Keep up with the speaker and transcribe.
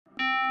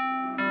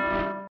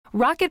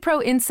Rocket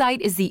Pro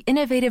Insight is the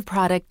innovative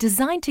product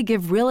designed to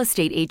give real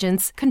estate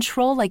agents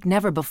control like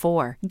never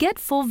before. Get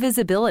full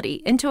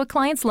visibility into a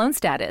client's loan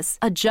status,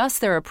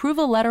 adjust their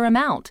approval letter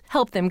amount,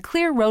 help them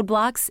clear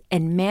roadblocks,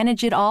 and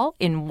manage it all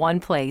in one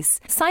place.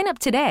 Sign up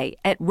today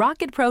at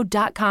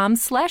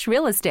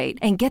rocketpro.com/real estate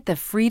and get the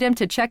freedom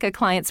to check a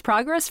client's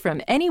progress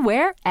from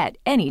anywhere at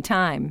any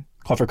time.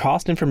 Call for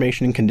cost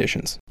information and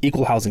conditions.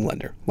 Equal housing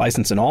lender.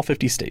 Licensed in all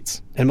 50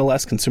 states.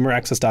 MLS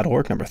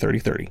ConsumerAccess.org number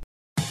 3030.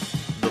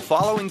 The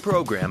following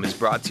program is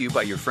brought to you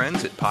by your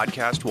friends at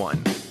Podcast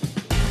One.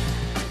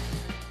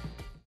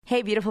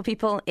 Hey, beautiful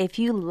people. If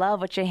you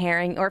love what you're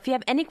hearing or if you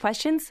have any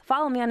questions,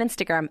 follow me on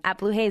Instagram at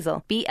Blue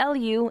Hazel,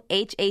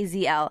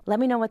 BLUHAZL. Let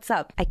me know what's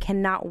up. I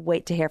cannot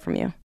wait to hear from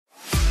you.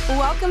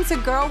 Welcome to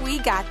Girl, We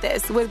Got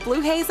This with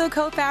Blue Hazel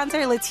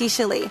co-founder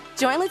Letitia Lee.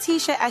 Join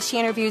Letitia as she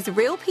interviews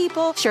real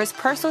people, shares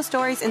personal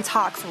stories, and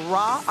talks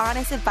raw,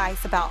 honest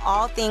advice about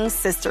all things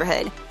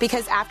sisterhood.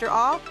 Because after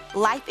all,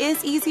 life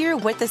is easier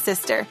with a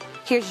sister.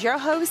 Here's your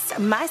host,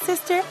 my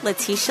sister,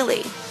 Letitia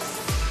Lee.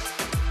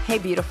 Hey,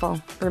 beautiful.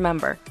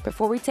 Remember,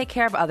 before we take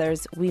care of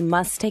others, we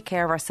must take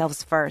care of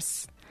ourselves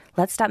first.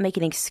 Let's stop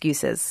making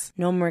excuses.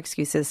 No more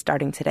excuses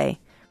starting today.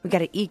 We got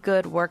to eat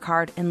good, work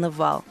hard, and live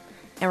well.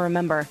 And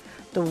remember,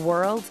 the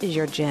world is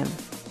your gym.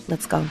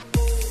 Let's go.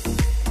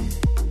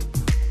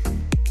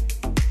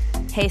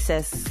 Hey,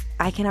 sis.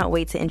 I cannot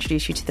wait to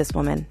introduce you to this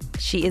woman.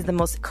 She is the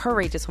most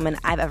courageous woman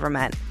I've ever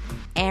met.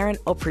 Erin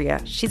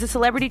Oprea. She's a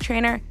celebrity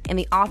trainer and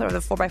the author of the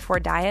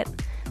 4x4 Diet.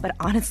 But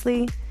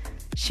honestly,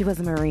 she was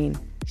a Marine.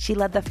 She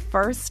led the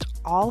first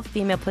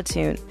all-female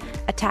platoon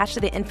attached to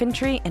the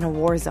infantry in a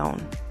war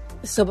zone.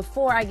 So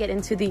before I get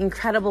into the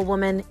incredible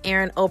woman,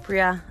 Erin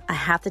Oprea, I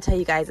have to tell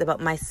you guys about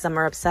my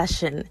summer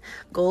obsession.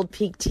 Gold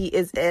Peak tea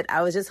is it.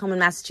 I was just home in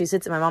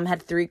Massachusetts and my mom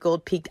had 3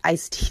 Gold Peak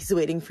iced teas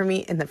waiting for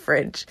me in the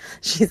fridge.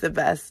 She's the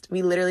best.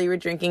 We literally were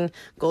drinking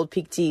Gold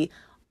Peak tea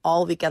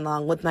all weekend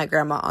long with my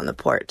grandma on the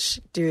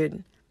porch.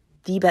 Dude,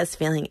 the best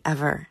feeling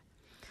ever.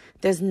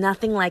 There's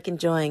nothing like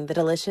enjoying the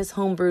delicious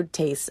home-brewed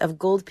taste of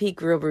Gold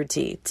Peak Real Brew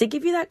tea to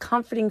give you that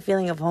comforting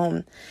feeling of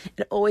home.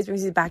 It always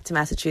brings you back to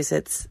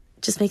Massachusetts.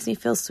 Just makes me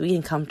feel sweet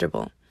and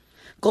comfortable.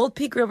 Gold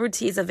Peak Real Brew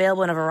tea is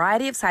available in a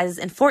variety of sizes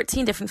and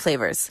 14 different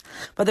flavors.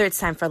 Whether it's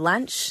time for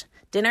lunch,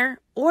 dinner,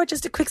 or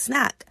just a quick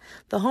snack,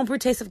 the homebrew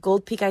taste of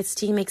Gold Peak iced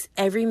tea makes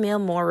every meal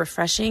more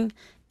refreshing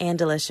and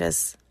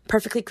delicious.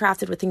 Perfectly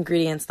crafted with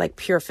ingredients like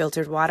pure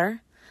filtered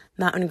water,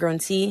 mountain-grown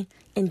tea,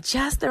 and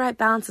just the right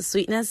balance of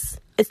sweetness,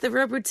 it's the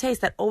real brewed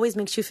taste that always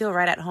makes you feel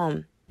right at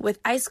home. With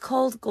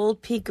ice-cold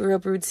Gold Peak Real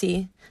Brewed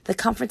tea, the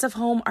comforts of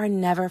home are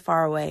never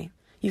far away.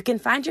 You can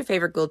find your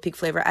favorite Gold Peak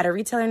flavor at a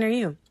retailer near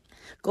you.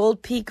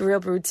 Gold Peak Real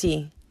Brewed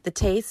tea, the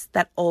taste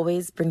that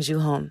always brings you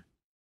home.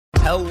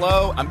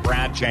 Hello, I'm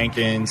Brad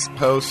Jenkins,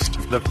 host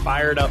of the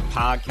Fired Up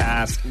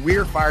podcast.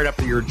 We're fired up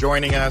that you're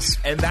joining us,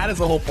 and that is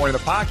the whole point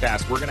of the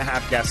podcast. We're going to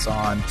have guests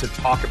on to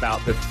talk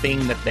about the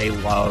thing that they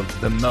love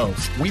the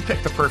most. We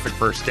picked the perfect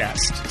first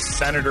guest,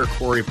 Senator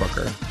Cory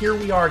Booker. Here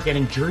we are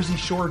getting Jersey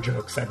Shore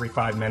jokes every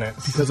 5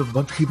 minutes. Because of a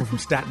bunch of people from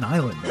Staten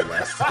Island, no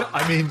less.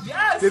 I mean,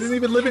 They didn't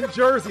even live in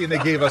Jersey, and they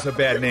gave us a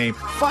bad name.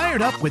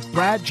 Fired Up with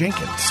Brad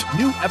Jenkins.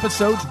 New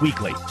episodes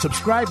weekly.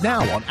 Subscribe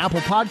now on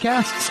Apple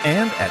Podcasts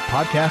and at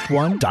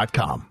podcastone.com.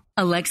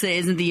 Alexa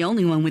isn't the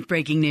only one with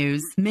breaking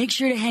news. Make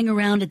sure to hang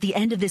around at the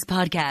end of this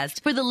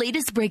podcast for the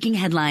latest breaking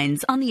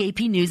headlines on the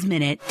AP News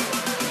Minute.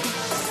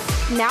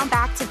 Now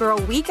back to Girl,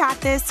 We Got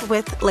This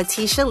with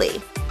Letitia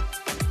Lee.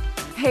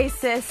 Hey,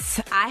 sis.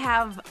 I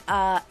have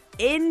an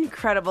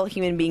incredible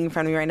human being in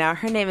front of me right now.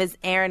 Her name is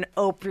Erin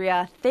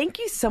Oprea. Thank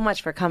you so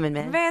much for coming,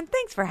 man. Man,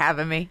 thanks for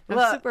having me.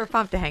 I'm super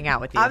pumped to hang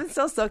out with you. I'm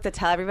so stoked to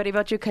tell everybody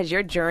about you because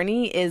your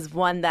journey is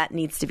one that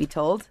needs to be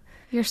told.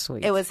 You're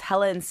sweet. It was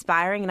hella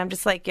inspiring, and I'm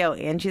just like, yo,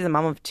 Angie's a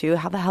mom of 2.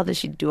 How the hell does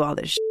she do all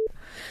this shit?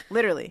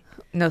 Literally.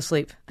 No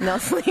sleep. No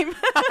sleep.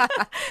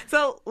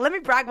 So let me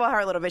brag about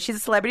her a little bit. She's a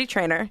celebrity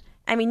trainer.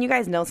 I mean, you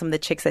guys know some of the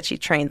chicks that she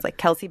trains, like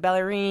Kelsey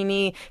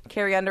Ballerini,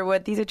 Carrie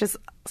Underwood. These are just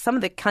some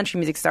of the country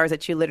music stars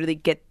that you literally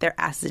get their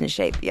asses in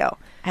shape, yo.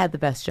 I had the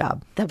best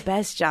job. The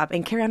best job.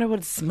 And Carrie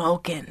Underwood's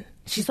smoking.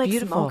 She's like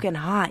beautiful. Smoking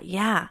hot,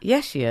 yeah.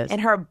 Yes, she is. And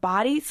her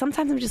body,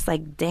 sometimes I'm just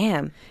like,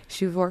 damn.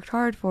 She's worked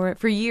hard for it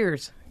for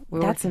years.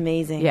 That's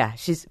amazing. Yeah,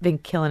 she's been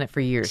killing it for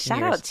years.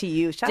 Shout out to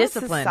you. Shout out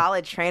to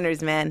solid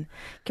trainers, man.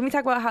 Can we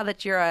talk about how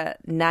that you're a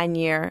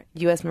 9-year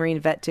U.S. Marine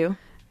vet too?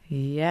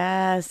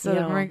 Yes. So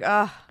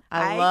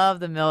I love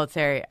the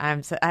military. I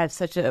have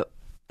such a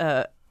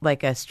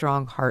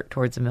strong heart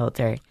towards the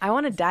military. I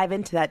want to dive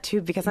into that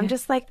too because I'm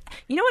just like,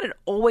 you know what? It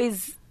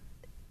always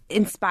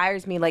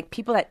inspires me, like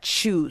people that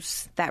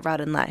choose that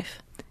route in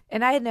life.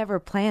 And I had never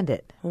planned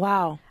it.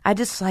 Wow. I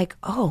just like,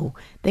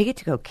 they get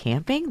to go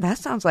camping? That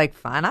sounds like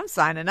fun. I'm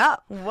signing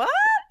up. What?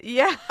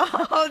 Yeah.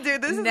 Oh,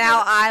 dude, this is...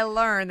 Now I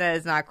learned that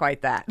it's not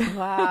quite that.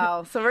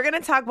 Wow. So we're going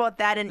to talk about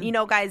that. And,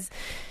 guys,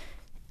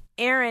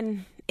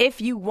 Erin,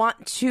 if you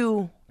want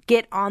to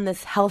get on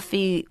this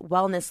healthy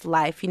wellness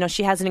life,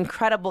 she has an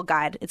incredible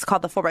guide. It's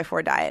called the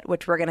 4x4 Diet,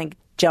 which we're going to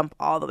jump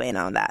all the way in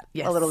on that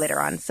a little later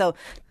on. So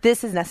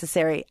this is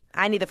necessary.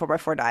 I need the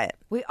 4x4 diet.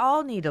 We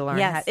all need to learn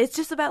how. It's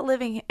just about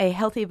living a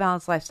healthy,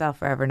 balanced lifestyle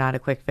forever, not a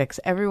quick fix.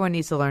 Everyone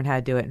needs to learn how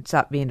to do it and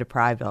stop being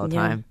deprived all the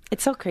time.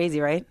 It's so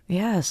crazy, right?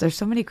 Yes, there's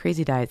so many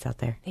crazy diets out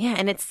there. Yeah,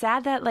 and it's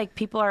sad that like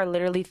people are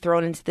literally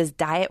thrown into this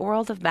diet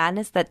world of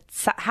madness that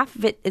half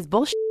of it is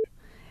bullshit.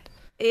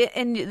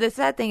 And the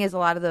sad thing is a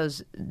lot of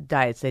those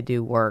diets, they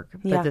do work.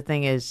 But the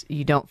thing is,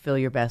 you don't feel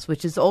your best,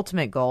 which is the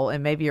ultimate goal.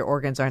 And maybe your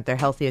organs aren't their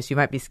healthiest. You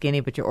might be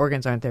skinny, but your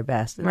organs aren't their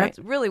best. And that's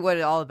really what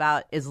it's all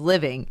about is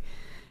living.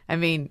 I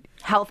mean,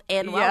 health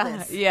and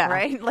wellness. Yeah.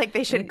 Right? Like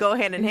they should go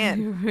hand in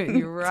hand.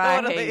 You're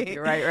right. Totally.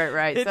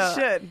 Right. It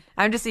should.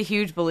 I'm just a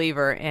huge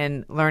believer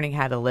in learning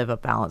how to live a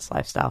balanced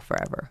lifestyle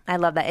forever. I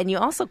love that. And you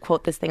also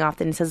quote this thing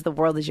often. It says, the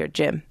world is your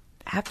gym.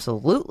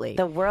 Absolutely.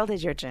 The world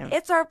is your gym.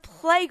 It's our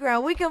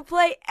playground. We can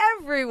play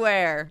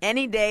everywhere.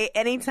 Any day,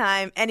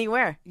 anytime,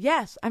 anywhere.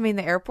 Yes. I mean,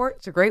 the airport,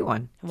 it's a great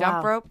one.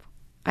 Jump rope.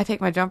 I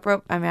take my jump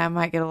rope. I mean, I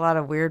might get a lot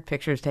of weird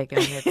pictures taken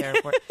of me at the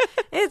airport.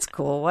 It's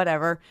cool,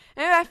 whatever.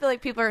 And I feel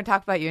like people are going to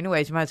talk about you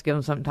anyways. You might as well give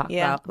them something to talk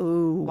about.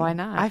 Ooh. Why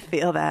not? I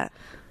feel that.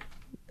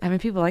 I mean,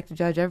 people like to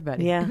judge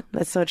everybody. Yeah,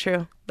 that's so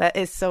true. That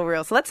is so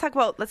real. So let's talk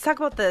about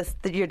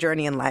your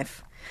journey in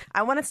life.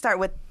 I want to start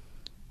with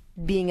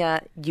being a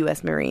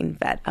U.S. Marine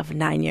vet of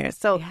 9 years.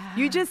 So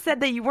you just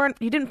said that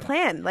you didn't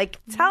plan. Like,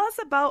 tell us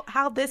about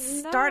how this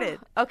started.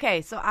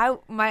 Okay,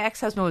 so my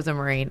ex-husband was a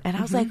Marine, and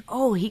I was like,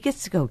 oh, he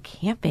gets to go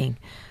camping.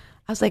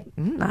 I was like,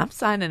 I'm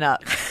signing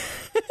up.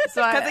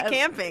 Because of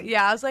camping.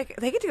 Yeah, I was like,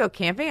 they get to go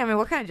camping? I mean,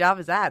 what kind of job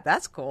is that?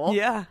 That's cool.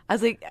 Yeah. I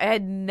was like, I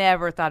had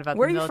never thought about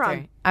the military. Where are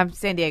you from? I'm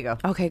San Diego.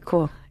 Okay,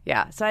 cool.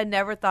 Yeah, so I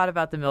never thought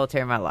about the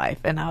military in my life.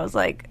 And I was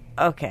like,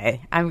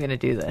 okay, I'm going to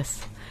do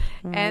this.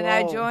 And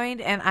I joined,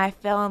 and I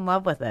fell in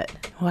love with it.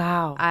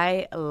 Wow.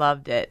 I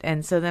loved it.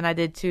 And so then I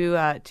did two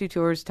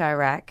tours to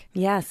Iraq.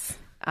 Yes.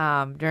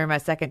 During my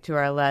second tour,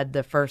 I led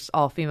the first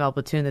all-female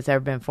platoon that's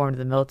ever been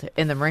formed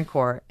in the Marine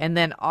Corps. And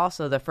then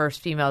also the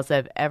first females that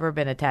have ever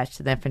been attached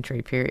to the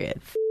infantry, period.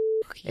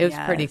 It was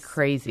pretty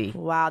crazy.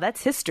 Wow,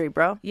 that's history,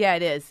 bro. Yeah,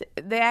 it is.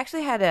 They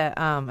actually had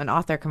an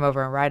author come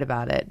over and write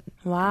about it.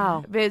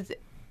 Wow.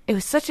 It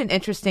was such an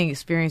interesting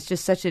experience,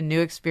 just such a new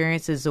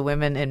experience as the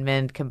women and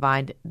men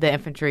combined. The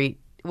infantry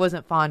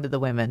wasn't fond of the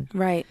women.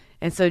 Right.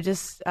 And so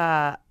just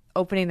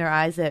opening their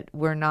eyes that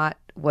we're not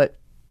what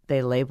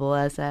they label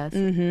us as.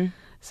 Mm-hmm.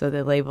 So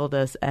they labeled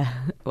us as,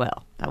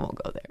 well, I won't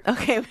go there.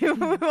 Okay, we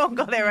won't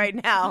go there right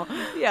now.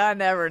 Yeah, I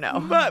never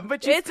know.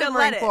 But you it's still a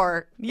Marine let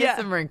Corps. it. Yeah.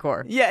 It's a Marine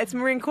Corps. Yeah, it's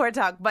Marine Corps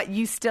talk, but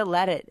you still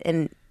let it.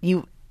 And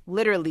you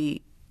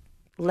literally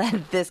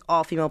led this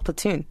all-female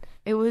platoon.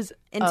 It was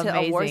into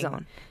amazing. A war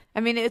zone. I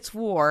mean, it's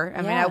war.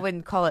 I mean, I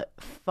wouldn't call it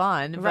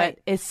fun, but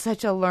it's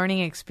such a learning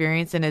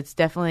experience, and it's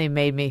definitely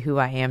made me who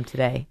I am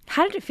today.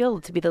 How did it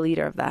feel to be the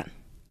leader of that?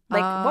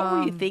 Like, what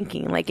were you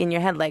thinking? Like, in your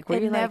head, like, were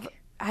you like...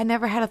 I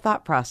never had a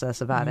thought process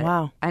about it.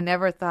 Wow. I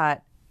never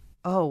thought,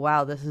 oh,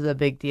 wow, this is a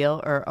big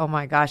deal, or, oh,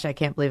 my gosh, I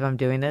can't believe I'm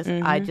doing this.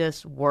 Mm-hmm. I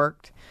just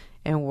worked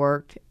and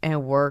worked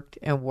and worked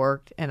and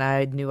worked, and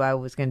I knew I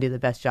was going to do the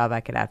best job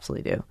I could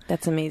absolutely do.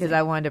 That's amazing. Because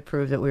I wanted to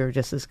prove that we were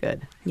just as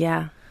good.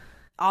 Yeah.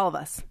 All of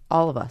us.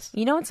 All of us.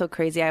 You know what's so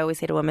crazy? I always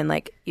say to women,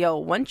 like, yo,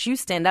 once you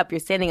stand up, you're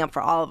standing up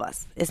for all of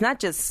us. It's not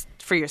just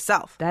for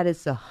yourself. That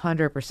is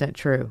 100%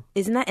 true.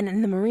 Isn't that? And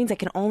in the Marines, I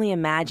can only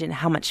imagine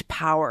how much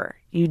power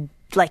you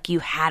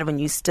had when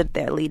you stood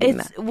there leading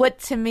that. What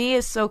to me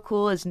is so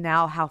cool is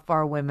now how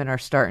far women are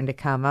starting to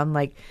come. I'm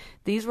like,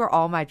 these were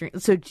all my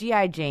dreams. So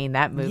G.I. Jane,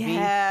 that movie,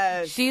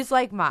 she's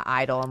like my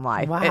idol in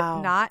life.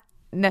 Wow. Not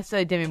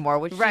necessarily Demi Moore,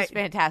 which she's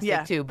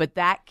fantastic too, but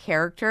that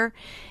character,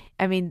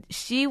 I mean,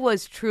 she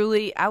was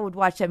truly, I would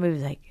watch that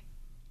movie like,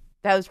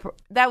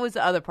 that was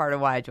the other part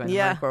of why I joined the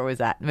Marine Corps was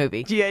that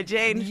movie. G.I.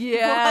 Jane.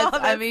 Yes. Wow,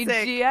 I mean,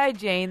 G.I.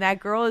 Jane, that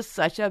girl is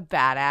such a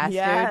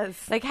badass, dude.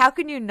 Like, how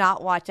can you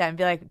not watch that and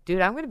be like,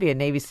 dude, I'm going to be a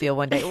Navy SEAL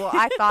one day? Well,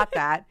 I thought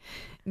that.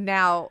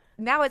 Now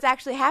it's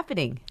actually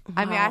happening. Wow.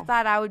 I mean, I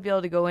thought I would be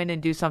able to go in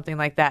and do something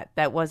like that.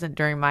 That wasn't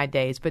during my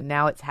days, but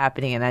now it's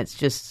happening, and that's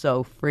just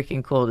so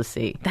freaking cool to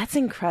see. That's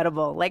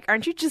incredible. Like,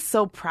 aren't you just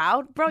so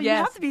proud? Bro, you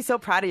have to be so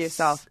proud of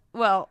yourself.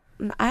 Well,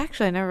 I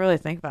never really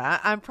think about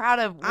it. I'm proud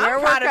of where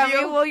we're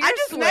coming. Well, you're I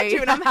just met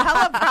you, and I'm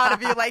hella proud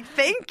of you. Like,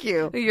 thank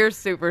you. You're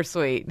super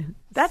sweet.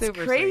 That's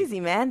super crazy, sweet.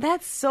 Man.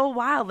 That's so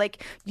wild.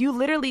 Like, you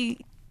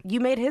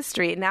made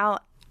history, and now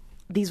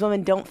these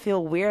women don't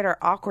feel weird or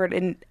awkward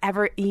in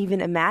ever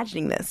even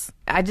imagining this.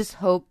 I just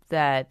hope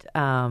that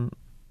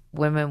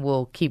women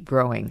will keep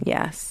growing.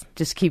 Yes.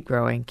 Just keep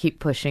growing. Keep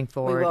pushing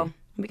forward. We will.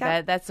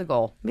 That's the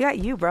goal. We got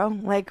you, bro.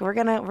 Like, we're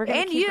gonna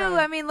and keep you. growing.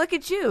 I mean, look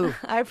at you.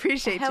 I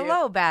appreciate you.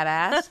 Hello,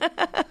 badass.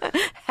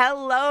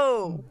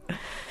 Hello.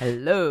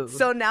 Hello.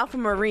 So now for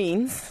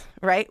Marines,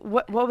 right?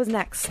 What was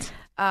next?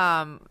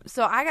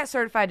 So I got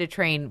certified to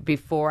train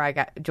before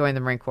I joined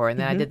the Marine Corps, and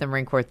then I did the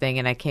Marine Corps thing,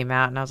 and I came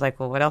out, and I was like,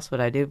 well, what else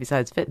would I do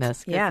besides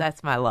fitness? 'Cause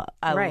that's my love.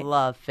 I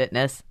love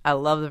fitness. I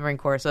love the Marine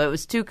Corps, so it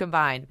was two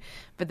combined.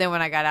 But then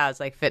when I got out, it's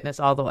like fitness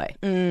all the way.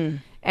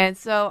 And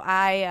so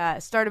I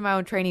started my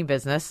own training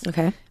business.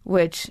 Okay.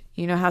 Which,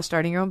 you know how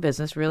starting your own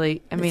business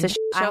really, I mean, it's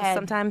a show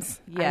sometimes.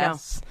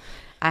 Yes.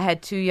 I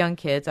had 2 young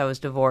kids. I was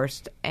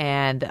divorced,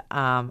 and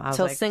I was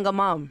so like, single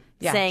mom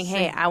saying,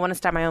 hey, I want to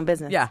start my own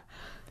business. Yeah.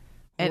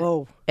 And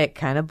whoa. It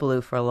kind of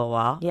blew for a little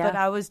while. Yeah. But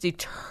I was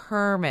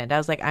determined. I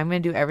was like, I'm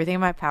going to do everything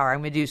in my power. I'm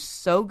going to do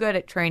so good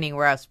at training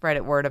where I'll spread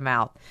it word of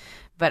mouth.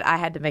 But I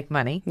had to make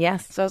money.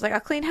 Yes. So I was like,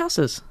 I'll clean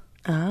houses.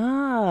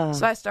 Oh.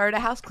 So I started a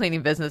house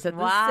cleaning business at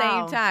the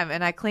same time.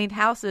 And I cleaned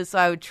houses. So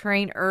I would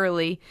train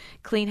early,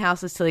 clean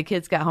houses till the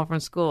kids got home from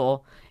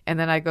school. And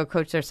then I'd go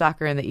coach their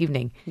soccer in the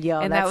evening. Yo,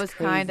 and that's that was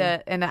crazy. kind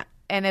of,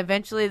 and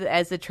eventually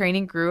as the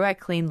training grew, I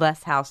cleaned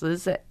less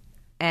houses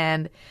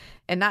and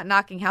not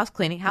knocking house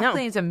cleaning. House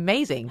cleaning is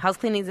amazing. House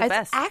cleaning is the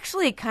best. It's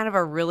actually kind of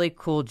a really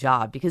cool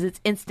job because it's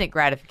instant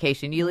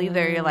gratification. You leave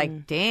there, you're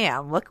like,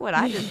 damn, look what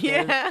I just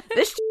did.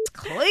 This shit's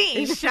clean.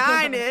 It's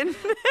shining.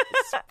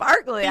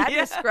 Sparkly. I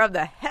just scrubbed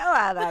the hell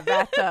out of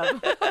that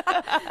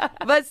bathtub.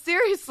 But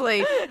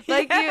seriously,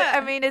 like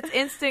I mean, it's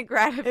instant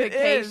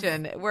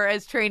gratification,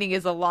 whereas training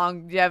is a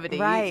longevity.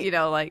 Right. You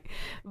know, like,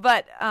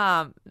 but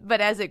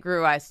as it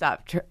grew, I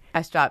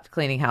stopped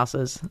cleaning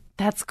houses.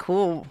 That's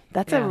cool.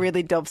 That's a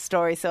really dope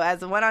story. So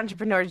as one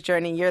entrepreneur's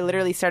journey, you're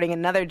literally starting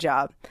another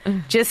job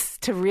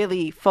just to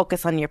really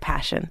focus on your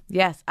passion.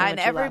 Yes. And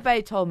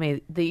everybody told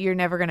me that you're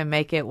never going to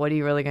make it. What are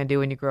you really going to do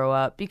when you grow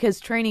up? Because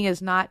training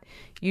is not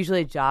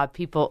usually a job.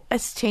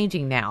 It's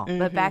changing now.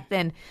 But back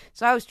then,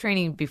 so I was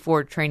training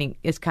before training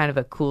is kind of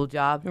a cool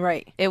job.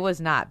 Right. It was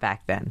not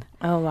back then.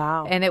 Oh,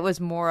 wow. And it was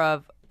more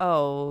of,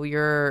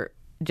 you're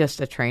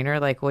just a trainer.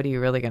 Like, what are you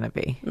really going to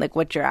be? Like,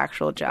 what's your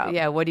actual job?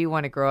 Yeah. What do you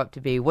want to grow up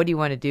to be? What do you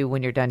want to do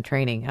when you're done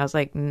training? I was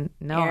like,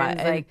 no,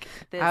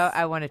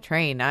 I want to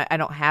train. I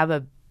don't have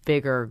a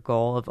bigger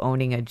goal of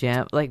owning a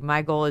gym. Like,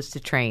 my goal is to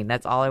train.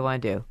 That's all I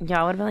want to do.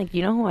 Yeah, I would have been like,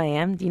 you know who I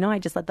am? Do you know I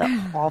just let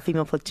the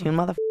all-female platoon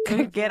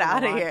motherfucker get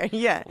out of here?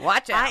 Yeah.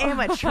 Watch out. I am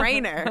a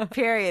trainer,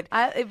 period.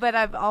 But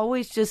I've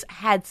always just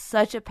had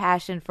such a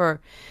passion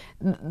for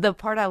the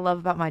part I love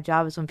about my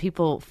job is when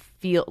people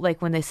feel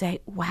like when they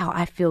say, wow,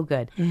 I feel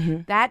good.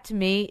 That to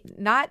me,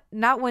 not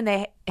when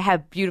they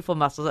have beautiful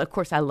muscles. Of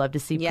course, I love to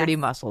see pretty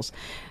muscles.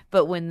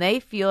 But when they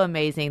feel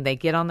amazing, they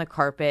get on the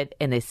carpet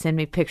and they send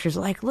me pictures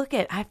like, look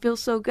I feel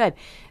so good.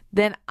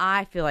 Then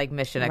I feel like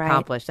mission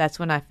accomplished. That's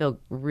when I feel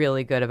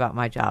really good about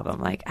my job.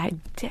 I'm like, I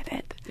did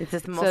it. It's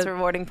just the most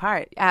rewarding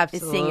part.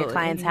 Absolutely. Is seeing your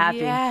clients happy.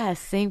 Yes,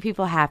 seeing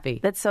people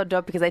happy. That's so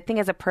dope because I think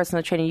as a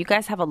personal trainer, you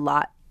guys have a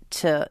lot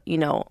to,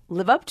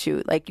 live up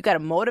to. Like, you got to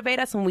motivate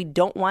us when we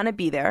don't want to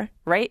be there,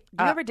 right?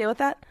 Do you ever deal with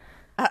that?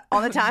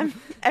 All the time?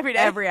 Every day?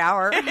 Every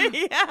hour.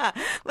 Yeah.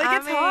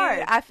 It's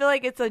hard. I feel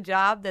like it's a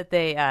job that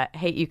they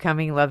hate you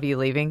coming, love you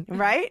leaving.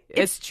 Right?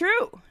 It's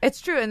true.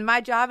 It's true. And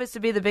my job is to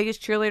be the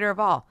biggest cheerleader of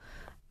all.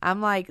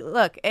 I'm like,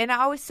 look, and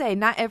I always say,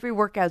 not every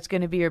workout's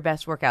going to be your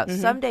best workout.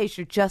 Some days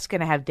you're just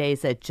going to have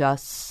days that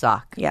just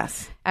suck.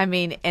 Yes. I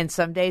mean, and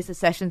some days the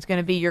session's going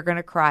to be you're going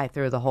to cry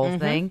through the whole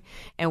thing,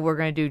 and we're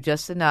going to do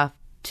just enough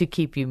to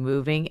keep you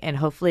moving. And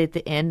hopefully at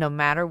the end, no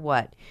matter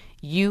what,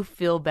 you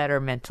feel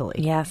better mentally.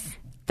 Yes.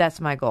 That's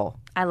my goal.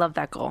 I love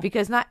that goal.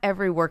 Because not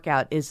every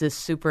workout is this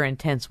super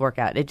intense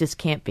workout. It just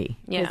can't be.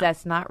 Because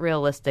that's not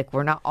realistic.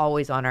 We're not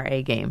always on our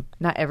A game.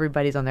 Not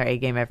everybody's on their A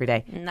game every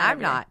day. I'm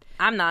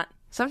not.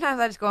 Sometimes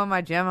I just go in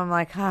my gym. I'm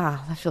like,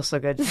 that feels so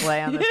good. Just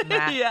lay on this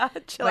mat. Yeah,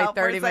 chill like out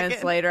for a 30 minutes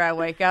second. later, I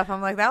wake up.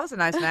 I'm like, that was a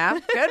nice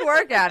nap. Good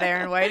workout,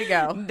 Aaron. Way to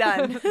go.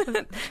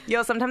 Done.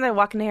 Yo, sometimes I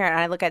walk in here and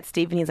I look at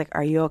Steve and he's like,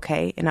 are you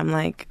okay? And I'm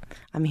like,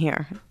 I'm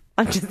here.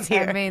 I'm just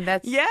here. I mean,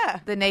 that's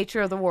the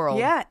nature of the world.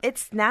 Yeah,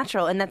 it's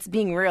natural, and that's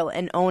being real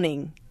and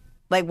owning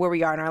like where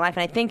we are in our life.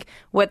 And I think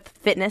with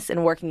fitness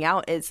and working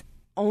out is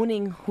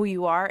owning who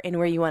you are and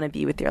where you want to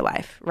be with your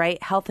life,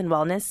 right? Health and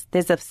wellness.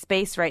 There's a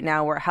space right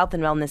now where health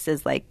and wellness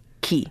is like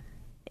key.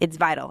 It's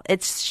vital.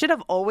 It should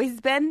have always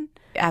been.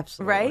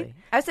 Absolutely. Right?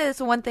 I say it's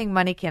the one thing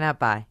money cannot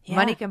buy. Yeah.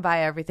 Money can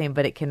buy everything,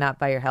 but it cannot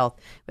buy your health.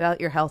 Without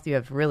your health, you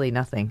have really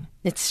nothing.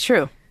 It's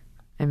true.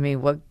 I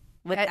mean, what?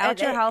 Without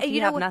your health,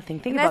 you have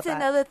nothing. Think about that. That's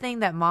another thing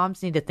that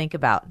moms need to think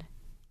about.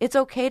 It's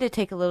okay to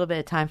take a little bit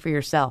of time for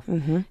yourself.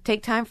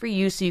 Take time for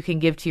you so you can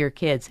give to your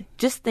kids.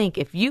 Just think,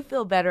 if you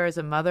feel better as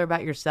a mother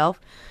about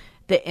yourself,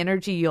 the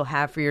energy you'll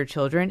have for your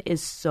children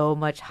is so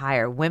much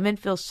higher. Women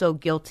feel so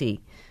guilty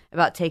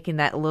about taking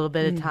that little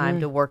bit of time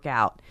to work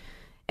out.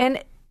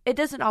 And it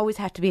doesn't always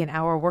have to be an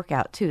hour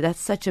workout, too. That's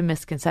such a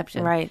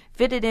misconception. Right.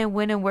 Fit it in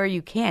when and where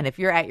you can. If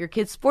you're at your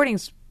kids' sporting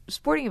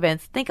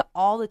events, think of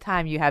all the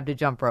time you have to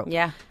jump rope.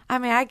 Yeah. I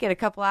mean, I get a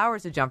couple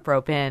hours of jump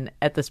rope in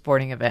at the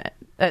sporting event.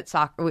 At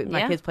soccer.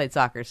 My kids played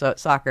soccer, so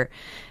it's soccer.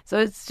 So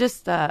it's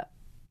just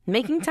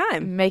making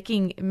time.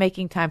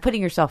 Making time.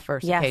 Putting yourself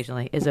first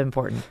occasionally is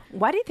important.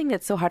 Why do you think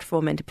it's so hard for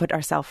women to put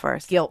ourselves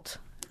first? Guilt.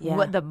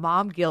 what the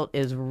mom guilt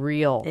is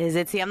real. Is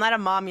it? See, I'm not a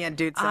mom yet,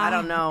 dude, so I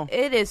don't know.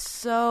 It is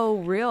so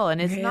real,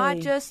 and it's not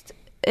just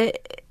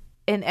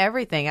in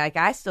everything. Like,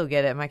 I still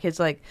get it. My kid's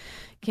like,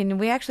 can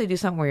we actually do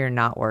something where you're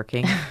not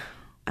working?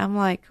 I'm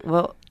like,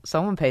 well,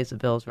 someone pays the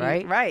bills,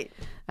 right? Right.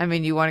 I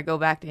mean, you want to go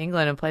back to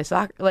England and play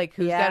soccer? Like,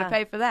 who's got to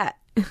pay for that?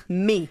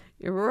 Me.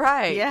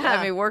 Right. Yeah.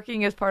 I mean,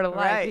 working is part of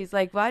life. Right. He's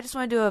like, well, I just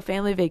want to do a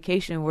family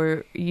vacation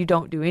where you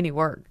don't do any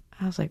work.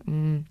 I was like,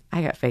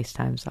 I got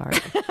FaceTime, sorry.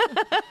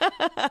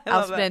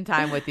 I'll spend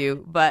time with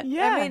you. But,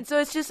 I mean, so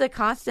it's just a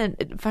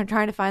constant,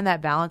 trying to find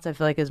that balance, I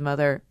feel like, as a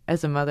mother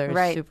is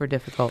super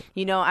difficult.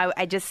 You know,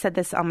 I just said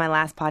this on my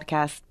last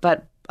podcast,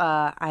 but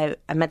I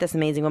met this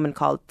amazing woman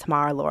called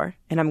Tamara Lore,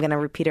 and I'm going to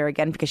repeat her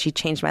again because she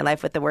changed my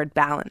life with the word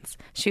balance.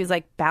 She was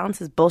like,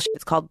 balance is bullshit.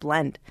 It's called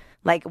blend.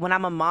 Like, when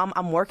I'm a mom,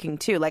 I'm working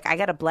too. Like, I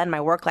got to blend my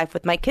work life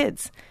with my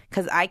kids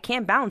because I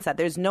can't balance that.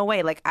 There's no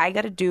way. Like, I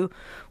got to do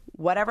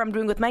whatever I'm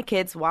doing with my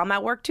kids while I'm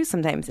at work too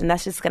sometimes, and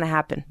that's just going to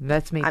happen.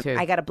 That's me too.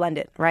 I got to blend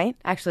it, right?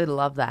 I actually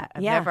love that.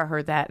 I've never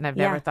heard that, and I've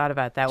never thought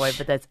about it that way,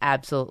 but that's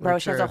absolutely true. true.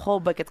 She has a whole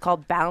book. It's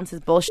called Balance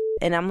is Bullshit.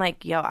 And I'm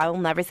like, yo, I will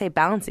never say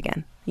balance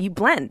again. You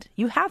blend.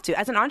 You have to.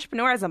 As an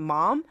entrepreneur, as a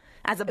mom,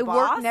 as a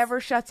boss. Work never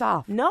shuts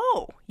off.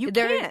 No, you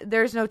can't.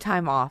 There's no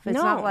time off. It's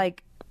not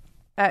like...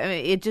 I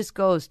mean, it just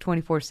goes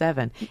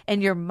 24/7,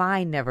 and your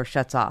mind never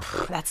shuts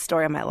off. That's the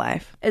story of my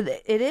life.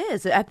 It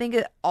is. I think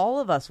all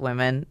of us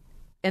women,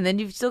 and then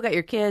you've still got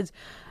your kids.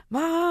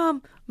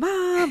 Mom,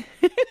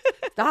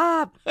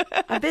 stop.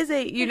 I'm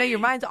busy. You know, your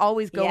mind's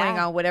always going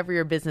on whatever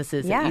your business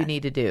is that you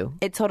need to do.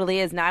 It totally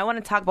is. Now I want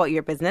to talk about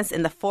your business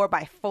in the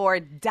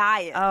 4x4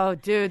 diet. Oh,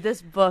 dude,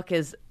 this book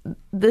is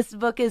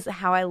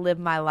how I live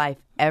my life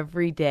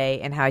every day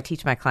and how I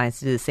teach my clients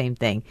to do the same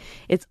thing.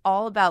 It's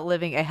all about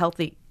living a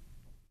healthy,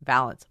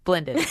 balanced,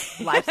 blended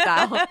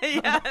lifestyle.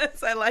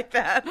 Yes, I like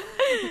that.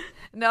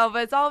 No,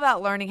 but it's all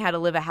about learning how to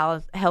live a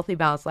healthy,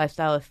 balanced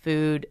lifestyle of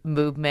food,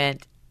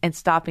 movement, and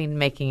stopping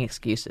making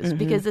excuses,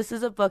 because this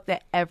is a book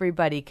that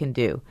everybody can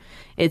do.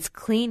 It's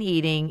clean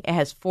eating. It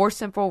has 4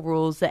 simple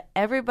rules that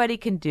everybody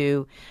can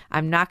do.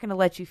 I'm not going to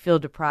let you feel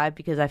deprived,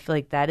 because I feel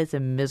like that is a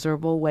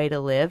miserable way to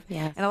live.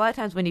 Yes. And a lot of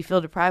times when you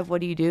feel deprived,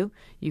 what do?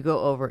 You go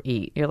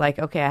overeat. You're like,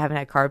 okay, I haven't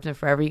had carbs in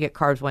forever. You get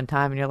carbs one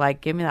time and you're like,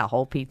 give me that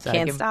whole pizza.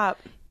 Can't stop.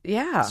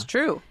 Yeah. It's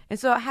true. And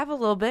so have a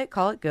little bit,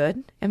 call it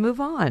good, and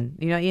move on.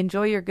 You know, you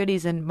enjoy your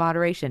goodies in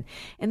moderation.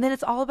 And then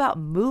it's all about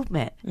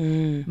movement.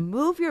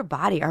 Move your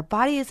body. Our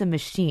body is a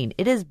machine.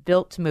 It is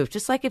built to move.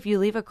 Just like if you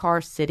leave a car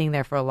sitting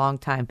there for a long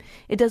time,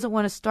 it doesn't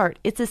want to start.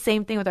 It's the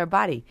same thing with our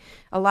body.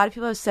 A lot of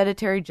people have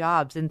sedentary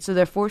jobs, and so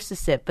they're forced to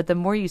sit. But the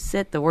more you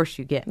sit, the worse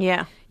you get.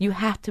 Yeah. You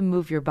have to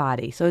move your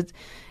body. So it's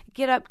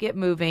get up, get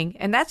moving.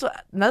 And that's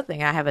another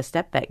thing. I have a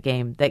step bet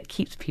game that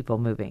keeps people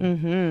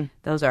moving.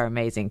 Those are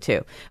amazing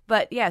too.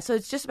 But yeah, so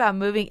it's just about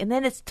moving. And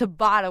then it's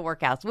Tabata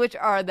workouts, which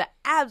are the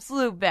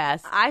absolute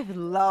best. I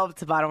love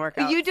Tabata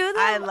workouts. You do them?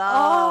 I love.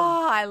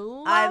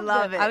 Oh, I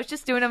love it. I was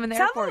just doing them in the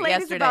Tell airport the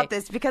ladies yesterday. about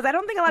this, because I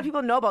don't think a lot of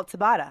people know about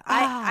Tabata.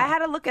 I had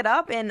to look it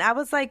up, and I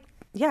was like,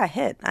 yeah,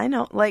 hit. I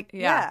know. Like,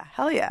 yeah,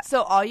 hell yeah.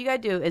 So all you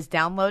got to do is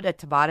download a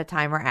Tabata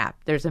Timer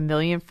app. There's a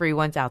million free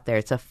ones out there.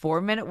 It's a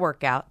 4-minute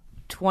workout,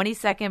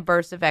 20-second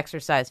burst of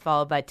exercise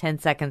followed by 10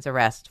 seconds of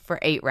rest for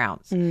 8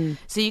 rounds.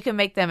 So you can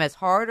make them as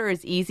hard or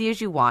as easy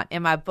as you want.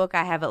 In my book,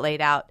 I have it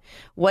laid out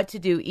what to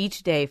do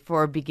each day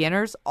for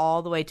beginners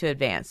all the way to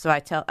advanced. So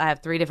I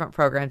have 3 different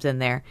programs in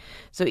there.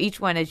 So each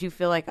one, as you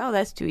feel like, oh,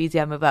 that's too easy,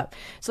 I move up.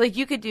 So like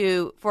you could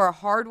do, for a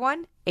hard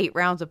one, 8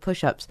 rounds of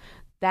push-ups.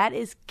 That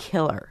is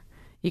killer.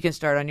 You can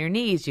start on your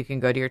knees. You can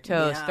go to your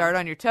toes. Yeah. Start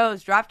on your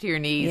toes, drop to your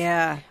knees.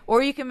 Yeah.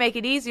 Or you can make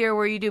it easier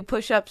where you do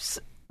push-ups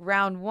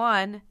round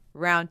 1,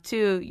 round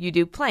 2, you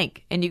do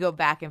plank and you go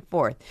back and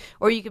forth.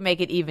 Or you can make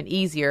it even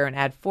easier and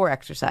add 4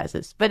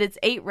 exercises. But it's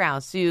 8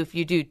 rounds. So if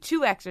you do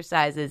 2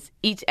 exercises,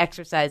 each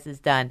exercise is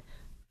done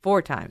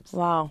 4 times.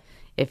 Wow.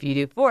 If you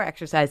do 4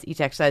 exercises,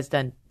 each exercise is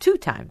done 2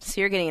 times.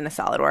 So you're getting in a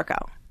solid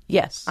workout.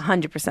 Yes.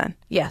 100%.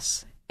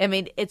 Yes. I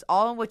mean, it's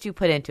all in what you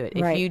put into it.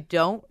 If you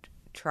don't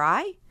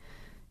try,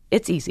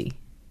 it's easy.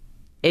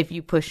 If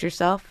you push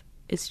yourself,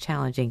 it's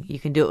challenging. You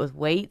can do it with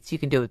weights. You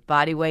can do it with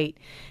body weight.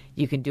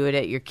 You can do it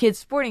at your kids'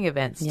 sporting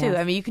events, too.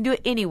 I mean, you can do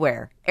it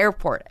anywhere.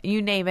 Airport,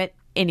 you name it,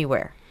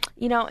 anywhere.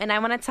 You know, and I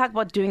want to talk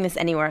about doing this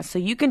anywhere. So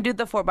you can do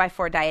the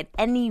 4x4 diet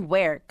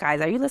anywhere. Guys,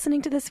 are you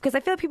listening to this? Because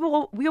I feel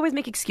like we always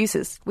make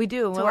excuses. We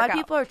do. A lot of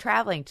people are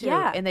traveling, too.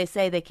 Yeah. And they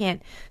say they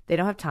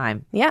don't have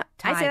time. Yeah.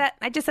 Time. I say that.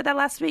 I just said that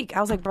last week.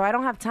 I was like, bro, I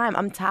don't have time.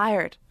 I'm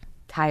tired.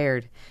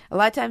 A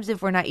lot of times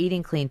if we're not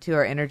eating clean too,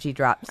 our energy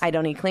drops. I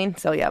don't eat clean,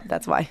 so yeah,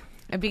 that's why.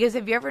 And because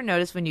have you ever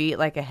noticed when you eat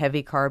like a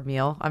heavy carb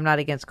meal? I'm not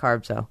against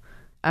carbs though.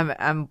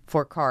 I'm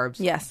for carbs.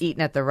 Yes. Eaten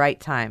at the right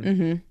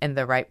time and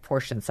the right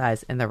portion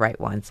size and the right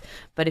ones.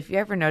 But if you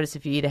ever notice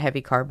if you eat a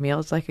heavy carb meal,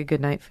 it's like a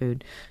good night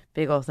food.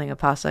 Big old thing of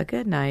pasta,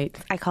 good night.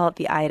 I call it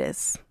the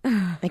itis.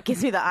 It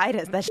gives me the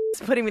itis. That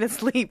shit's putting me to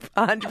sleep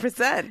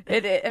 100%.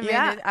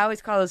 I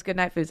always call those good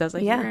night foods. I was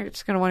like, you're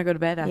just going to want to go to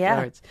bed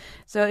afterwards.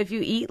 So if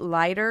you eat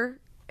lighter,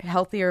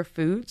 healthier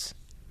foods,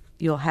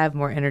 you'll have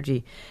more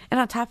energy. And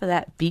on top of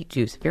that, beet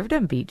juice. Have you ever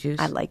done beet juice?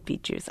 I like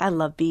beet juice. I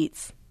love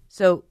beets.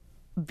 So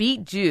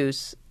beet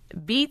juice,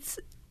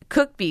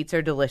 cooked beets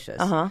are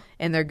delicious,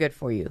 and they're good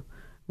for you.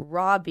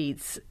 Raw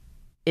beets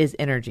is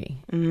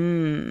energy.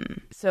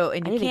 So,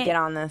 and I need to get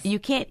on this. You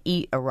can't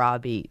eat a raw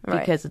beet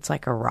because it's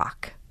like a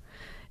rock.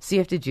 So you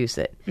have to juice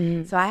it.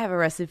 So I have a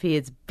recipe.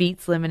 It's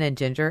beets, lemon, and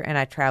ginger, and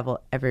I travel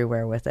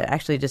everywhere with it.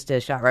 Actually, just did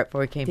a shot right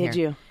before we came here. Did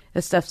you?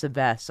 This stuff's the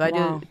best. So I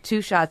do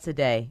 2 shots a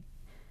day.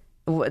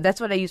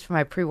 That's what I use for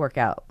my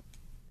pre-workout.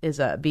 Is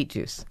beet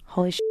juice.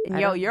 Holy shit.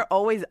 Yo, you're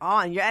always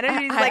on. Your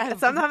energy is like,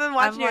 sometimes I'm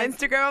watching your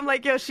Instagram, I'm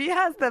like, yo, she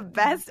has the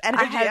best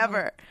energy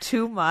ever.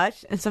 Too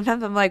much. And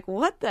sometimes I'm like,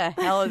 what the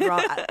hell is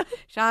wrong?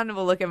 Sean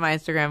will look at my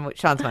Instagram.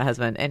 Sean's my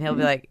husband. And he'll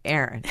be like,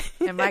 Aaron.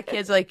 And my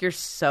kid's like, you're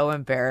so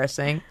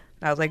embarrassing.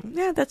 I was like,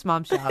 yeah, that's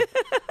mom's job.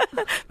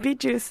 Beet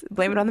juice.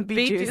 Blame it on the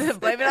beet juice.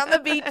 Blame it on the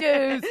beet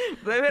juice.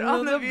 Blame it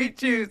on the beet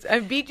juice.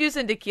 And beet juice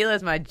and tequila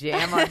is my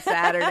jam on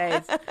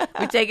Saturdays.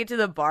 We take it to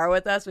the bar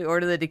with us. We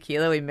order the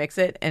tequila, we mix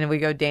it, and we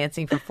go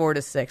dancing from 4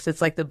 to 6.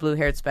 It's like the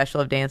blue-haired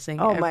special of dancing.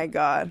 Oh, my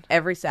God.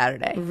 Every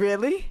Saturday.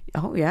 Really?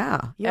 Oh, yeah.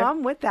 Yo,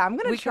 I'm with that. I'm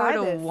going to try this.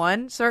 We go to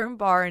one certain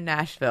bar in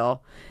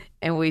Nashville.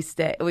 And we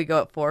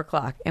go at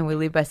 4:00 and we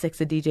leave by 6.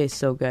 The DJ's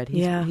so good.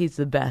 He's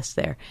the best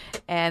there.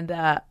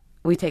 And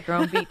we take our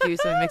own beet juice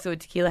and we mix it with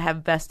tequila, have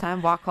the best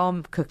time, walk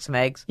home, cook some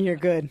eggs. You're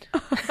good.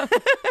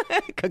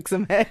 Cook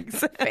some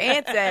eggs.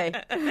 Fancy.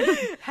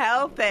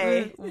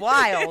 Healthy.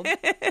 Wild.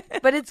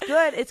 But it's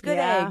good. It's good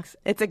eggs.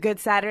 It's a good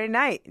Saturday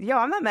night. Yo,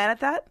 I'm not mad at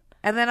that.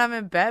 And then I'm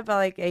in bed by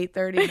like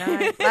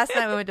 8:39. Last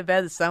night we went to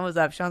bed, the sun was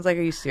up. Sean's like,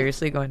 are you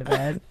seriously going to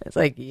bed? It's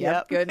like,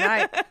 yep. Good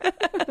night.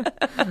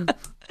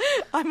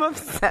 I'm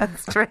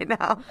obsessed right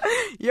now.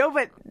 Yo,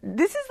 but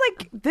this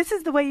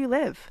is the way you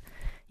live.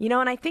 You know,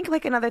 and I think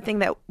like another thing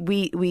that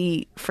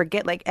we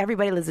forget, like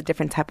everybody lives a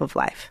different type of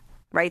life,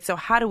 right? So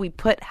how do we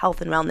put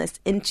health and wellness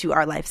into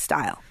our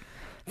lifestyle?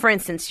 For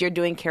instance, you're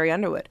doing Carrie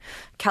Underwood,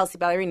 Kelsey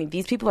Ballerini.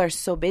 These people are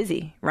so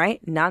busy,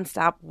 right?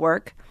 Nonstop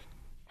work.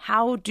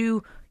 How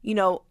do,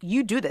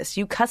 you do this?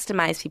 You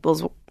customize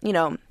people's,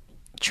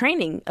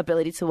 training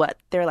ability to what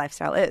their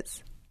lifestyle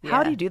is. Yeah.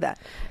 How do you do that?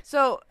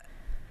 So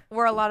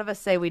where a lot of us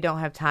say we don't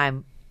have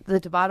time, the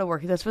Tabata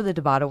work, that's where the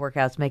Tabata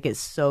workouts make it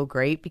so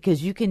great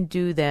because you can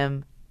do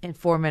them in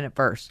 4-minute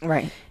bursts.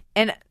 Right.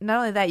 And not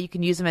only that, you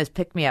can use them as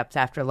pick-me-ups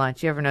after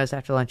lunch. You ever notice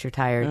after lunch you're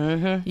tired?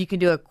 Mm-hmm. You can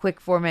do a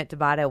quick 4-minute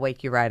Tabata,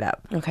 wake you right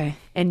up. Okay.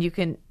 And you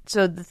can,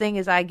 so the thing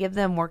is I give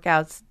them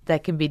workouts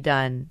that can be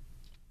done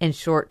in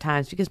short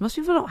times because most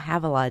people don't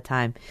have a lot of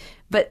time.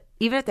 But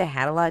even if they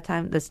had a lot of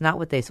time, that's not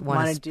what they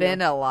want to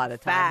spend a lot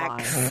of time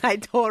on. I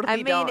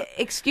totally don't. I mean,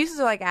 excuses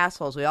are like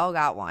assholes. We all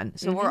got one.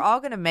 So we're all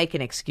going to make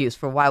an excuse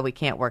for why we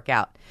can't work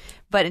out.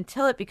 But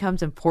until it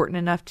becomes important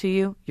enough to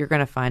you, you're going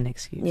to find an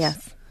excuse.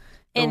 Yes.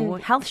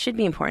 And health should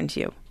be important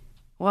to you.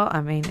 Well,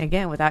 I mean,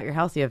 again, without your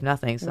health, you have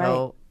nothing.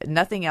 So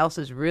nothing else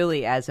is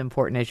really as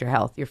important as your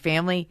health. Your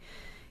family,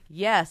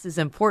 yes, is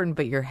important,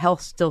 but your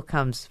health still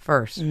comes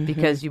first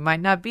because you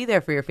might not be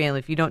there for your family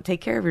if you don't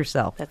take care of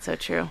yourself. That's so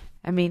true.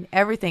 I mean,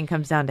 everything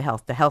comes down to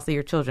health, the health of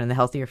your children, the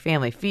health of your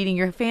family, feeding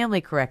your family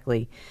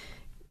correctly.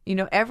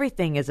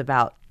 Everything is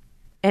about,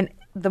 and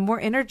the more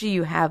energy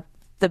you have,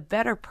 the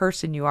better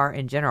person you are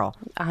in general.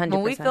 100%.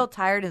 When we feel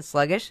tired and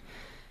sluggish,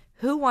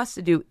 who wants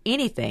to do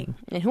anything?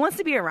 And who wants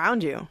to be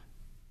around you?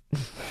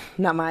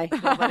 Nobody.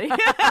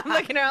 I'm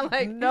looking around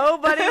like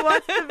nobody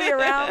wants to be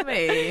around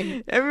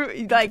me.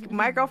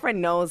 My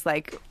girlfriend knows,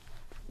 like,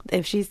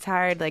 if she's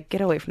tired, like, get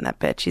away from that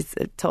bitch. She's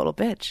a total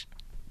bitch.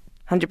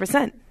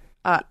 100%.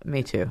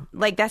 Me too.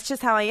 Like, that's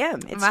just how I am.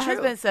 It's My true.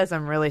 husband says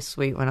I'm really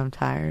sweet when I'm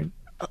tired.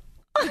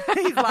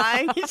 He's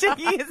lying. He's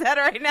shaking his head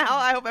right now.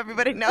 I hope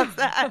everybody knows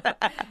that.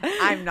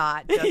 I'm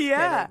not. Just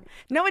kidding.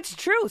 No, it's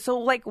true. So,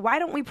 like, why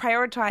don't we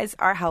prioritize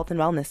our health and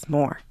wellness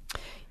more?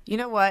 You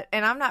know what?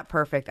 And I'm not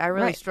perfect. I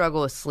really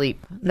struggle with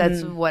sleep.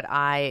 That's what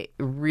I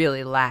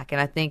really lack. And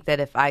I think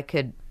that if I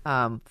could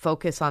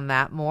focus on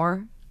that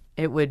more,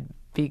 it would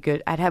be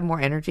good. I'd have more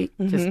energy.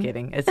 Just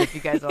kidding. As if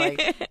you guys are like,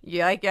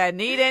 I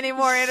need any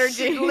more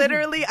energy.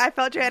 Literally, I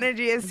felt your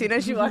energy as soon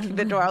as you walked through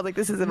the door. I was like,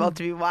 this is about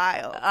to be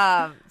wild.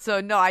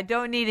 So no, I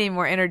don't need any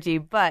more energy,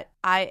 but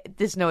I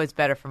just know it's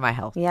better for my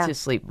health to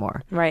sleep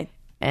more. Right.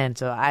 And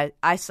so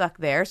I suck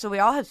there. So we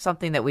all have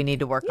something that we need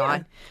to work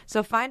on.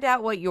 So find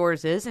out what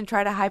yours is and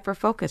try to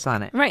hyper-focus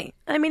on it. Right.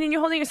 I mean, and you're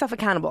holding yourself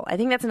accountable. I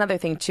think that's another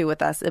thing, too,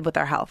 with us, with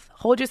our health.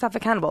 Hold yourself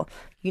accountable.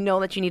 You know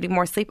that you need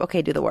more sleep.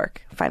 Okay, do the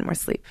work. Find more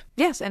sleep.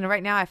 Yes, and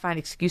right now I find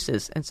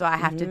excuses. And so I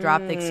have to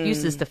drop the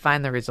excuses to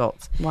find the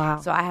results. Wow.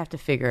 So I have to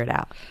figure it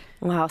out.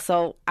 Wow.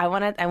 So I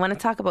want to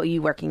talk about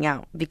you working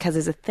out because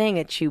there's a thing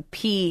that you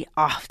pee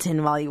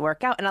often while you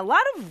work out. And a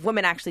lot of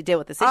women actually deal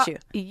with this issue.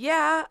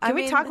 Yeah. Can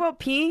we talk about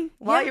pee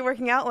while you're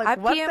working out? Like, I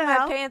what pee in the my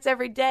hell? pants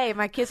every day.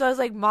 My kids always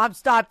like, Mom,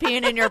 stop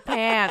peeing in your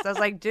pants. I was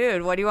like,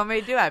 dude, what do you want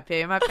me to do? I pee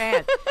in my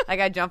pants. Like,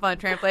 I jump on a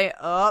trampoline.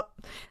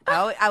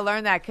 I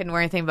learned that I couldn't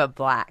wear anything but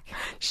black.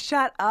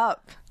 Shut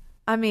up.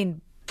 I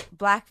mean,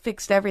 black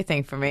fixed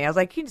everything for me. I was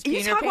like, you just pee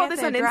in your talk about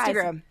pants this and on it dries.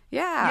 Instagram.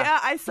 Yeah,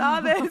 I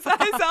saw this.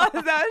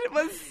 That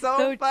was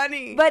so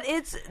funny. But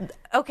it's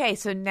okay.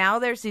 So now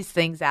there's these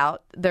things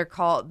out.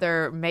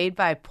 They're made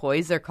by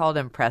Poise. They're called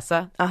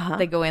Impressa.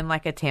 They go in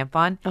like a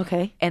tampon.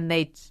 Okay. And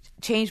they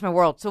changed my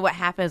world. So what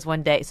happens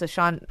one day? So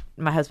Sean,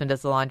 my husband,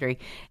 does the laundry,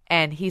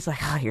 and he's like,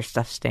 "Oh, your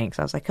stuff stinks."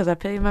 I was like, "Cause I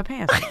peed in my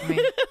pants." I mean,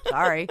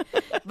 sorry.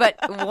 But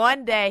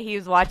one day he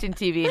was watching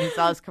TV and he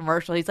saw this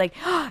commercial. He's like,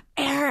 "Oh,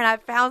 Aaron, I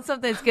found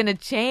something that's gonna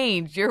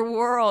change your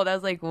world." I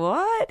was like,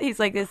 "What?" He's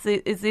like,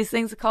 "It's these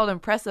things called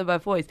Impressa by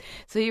Poise."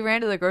 So he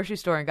ran to the grocery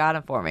store and got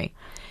them for me.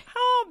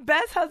 Oh,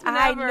 best husband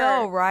ever. I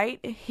know, right?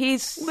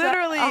 He's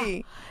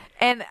literally.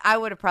 And I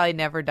would have probably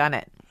never done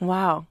it.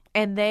 Wow.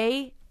 And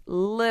they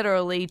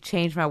literally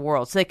changed my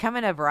world. So they come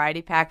in a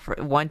variety pack for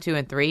 1, 2,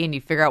 and 3, and you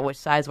figure out which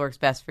size works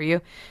best for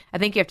you. I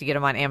think you have to get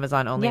them on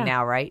Amazon only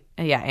now, right?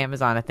 Yeah,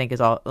 Amazon I think is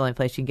the only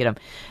place you can get them.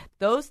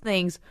 Those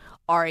things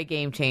are a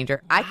game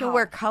changer. Wow. I can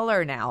wear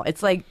color now.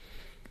 It's like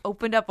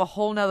opened up a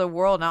whole nother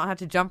world, and I don't have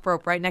to jump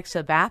rope right next to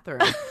the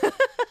bathroom.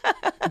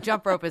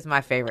 Jump rope is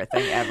my favorite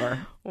thing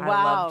ever. Wow.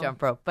 I love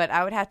jump rope, but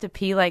I would have to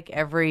pee like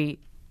every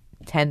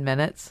 10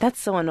 minutes. That's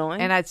so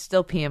annoying. And I'd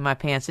still pee in my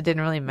pants. It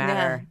didn't really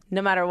matter. Yeah,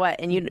 no matter what.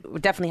 And you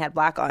definitely had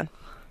black on.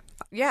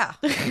 Yeah.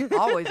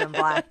 Always in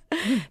black.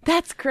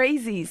 That's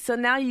crazy. So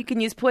now you can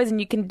use Poise and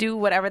you can do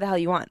whatever the hell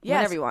you want. Yes.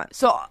 Whatever you want.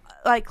 So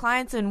like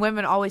clients and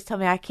women always tell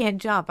me I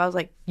can't jump. I was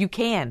like, you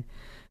can.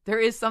 There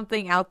is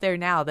something out there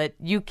now that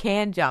you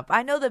can jump.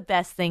 I know the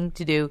best thing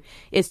to do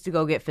is to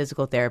go get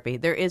physical therapy.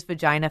 There is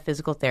vagina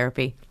physical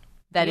therapy.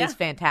 That is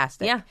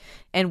fantastic. Yeah.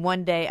 And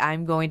one day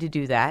I'm going to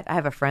do that. I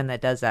have a friend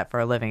that does that for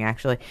a living,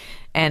 actually.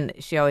 And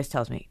she always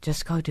tells me,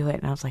 just go do it.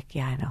 And I was like,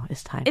 yeah, I know.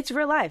 It's time. It's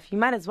real life. You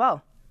might as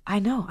well. I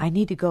know. I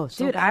need to go.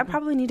 So dude, I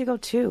probably need to go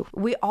too.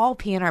 We all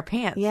pee in our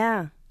pants.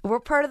 Yeah. We're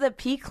part of the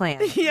Pee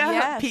Clan. Yeah.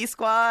 Yes. Pee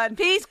Squad.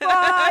 Pee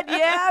Squad.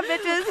 Yeah,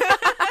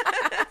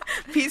 bitches.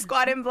 Pee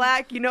Squad in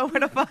black. You know where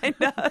to find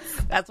us.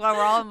 That's why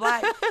we're all in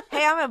black.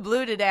 Hey, I'm in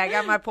blue today. I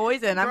got my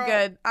poison. I'm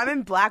good. I'm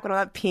in black when I'm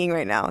not peeing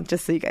right now,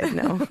 just so you guys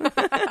know.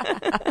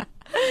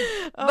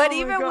 But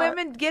even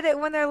women get it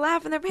when they're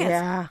laughing their pants.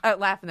 Yeah.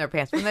 Laughing their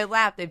pants. When they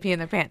laugh, they pee in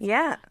their pants.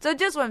 Yeah. So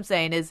just what I'm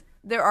saying is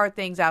there are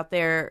things out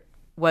there,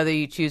 whether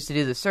you choose to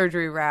do the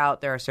surgery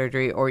route, there are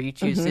surgery, or you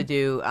choose to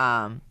do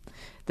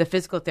the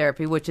physical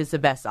therapy, which is the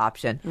best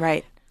option.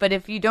 Right. But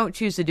if you don't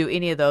choose to do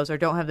any of those or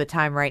don't have the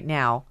time right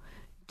now,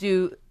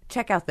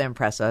 check out the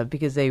Impressa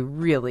because they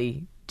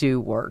really do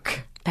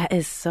work. That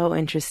is so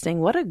interesting.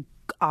 What a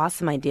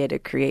awesome idea to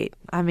create.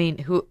 I mean,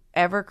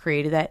 whoever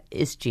created that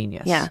is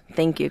genius. Yeah,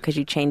 thank you, because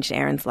you changed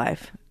Aaron's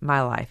life.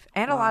 My life.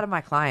 And a lot of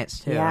my clients,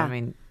 too. Yeah. I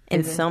mean,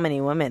 and so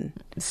many women.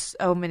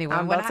 So many women.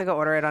 I'm about to go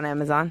order it on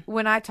Amazon.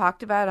 When I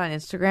talked about it on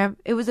Instagram,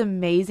 it was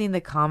amazing the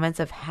comments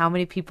of how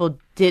many people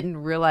didn't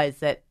realize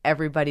that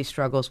everybody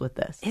struggles with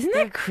this. Isn't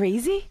that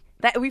crazy?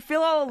 That we feel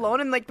all alone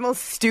in like the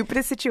most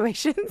stupidest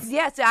situations.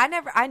 Yes,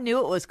 I knew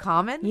it was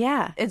common.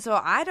 Yeah. And so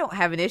I don't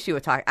have an issue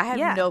with talking. I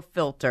have no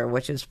filter,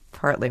 which is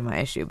partly my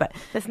issue, but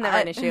that's never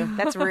an issue.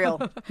 That's real.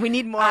 We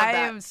need more of that.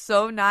 I am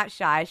so not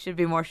shy. I should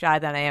be more shy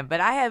than I am. But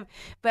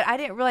I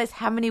didn't realize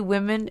how many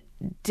women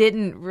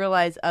didn't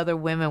realize other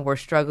women were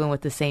struggling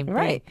with the same thing.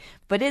 Right.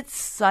 But it's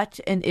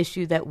such an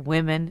issue that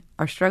women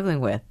are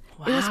struggling with.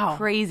 Wow. It was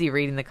crazy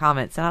reading the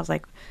comments, and I was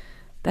like,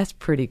 that's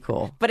pretty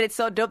cool. But it's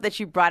so dope that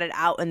you brought it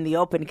out in the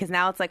open, because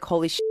now it's like,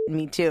 holy shit,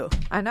 me too.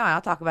 I know. I'll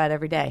talk about it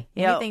every day.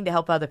 Anything to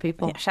help other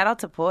people. Yeah, shout out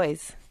to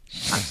Poise.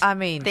 I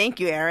mean, thank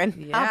you, Aaron.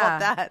 Yeah. How about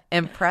that?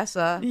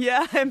 Impressa.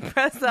 Yeah,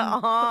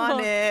 Impressa on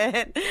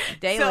it.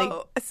 Daily.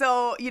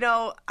 So,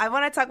 I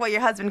want to talk about your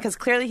husband, because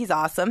clearly he's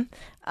awesome,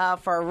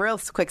 for a real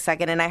quick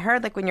second. And I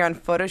heard like when you're on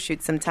photo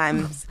shoots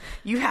sometimes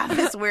you have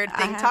this weird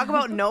thing. Talk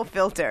about no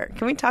filter.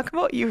 Can we talk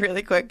about you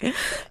really quick?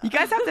 You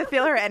guys have to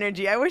feel her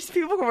energy. I wish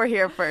people were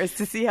here first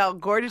to see how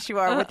gorgeous you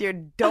are with your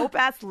dope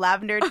ass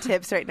lavender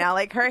tips right now.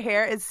 Like, her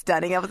hair is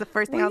stunning. That was the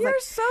first thing I was you're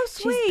like, so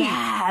sweet. She's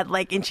bad.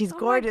 Like, and she's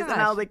gorgeous. And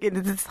I was like,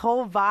 it's this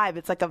whole vibe.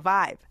 It's like a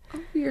vibe. Oh,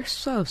 you're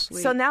so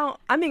sweet. So now,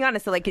 I'm being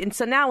honest.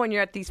 So now when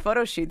you're at these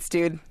photo shoots,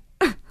 dude,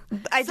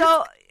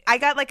 I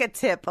got like a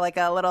tip, like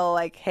a little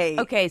like, hey.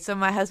 Okay, so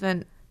my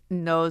husband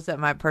knows that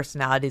my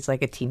personality is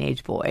like a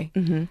teenage boy.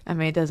 Mm-hmm. I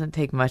mean, it doesn't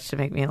take much to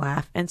make me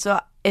laugh. And so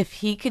if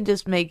he can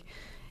just make,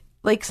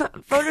 like,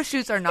 photo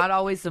shoots are not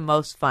always the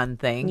most fun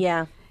thing.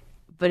 Yeah.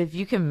 But if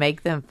you can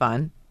make them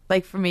fun,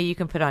 like for me, you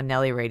can put on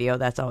Nelly radio.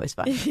 That's always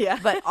fun. Yeah.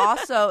 But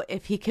also,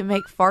 if he can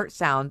make fart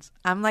sounds,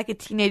 I'm like a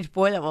teenage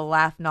boy that will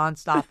laugh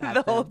nonstop at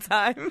the whole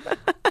time.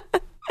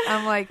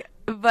 I'm like,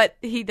 but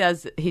he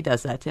does that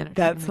to entertain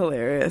That's me.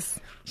 hilarious.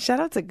 Shout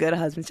out to good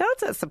husbands. Shout out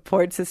to a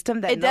support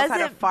system that knows how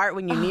to fart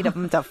when you need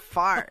them to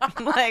fart.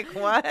 Like,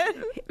 what?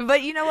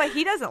 But you know what?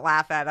 He doesn't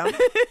laugh at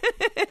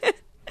him.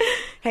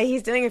 Hey,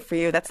 he's doing it for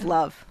you. That's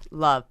love.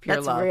 Love, pure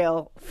That's love. That's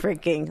real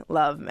freaking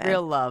love, man.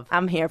 Real love.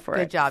 I'm here for it.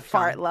 Good job,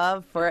 Fart Sean.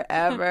 love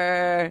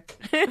forever.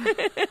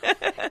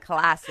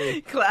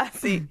 Classy.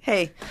 Classy.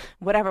 Hey,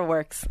 whatever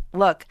works.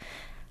 Look,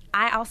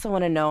 I also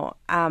want to know,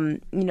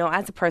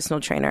 as a personal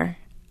trainer,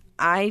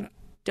 I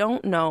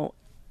don't know,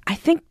 I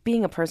think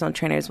being a personal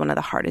trainer is one of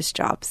the hardest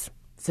jobs.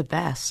 It's the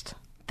best.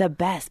 The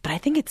best. But I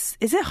think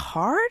is it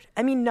hard?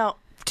 I mean, no.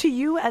 To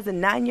you as a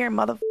 9-year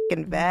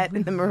motherfucking vet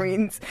in the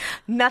Marines,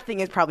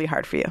 nothing is probably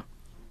hard for you.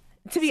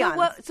 To be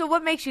honest. So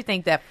what makes you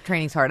think that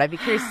training's hard? I'd be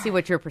curious to see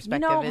what your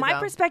perspective is. My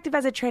perspective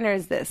as a trainer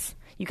is this.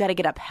 You got to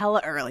get up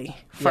hella early,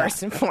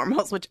 first and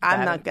foremost, which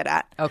I'm not good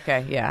at.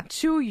 Okay, yeah.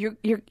 2,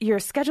 your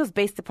schedule's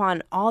based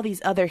upon all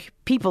these other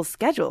people's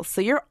schedules.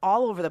 So you're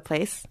all over the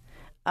place.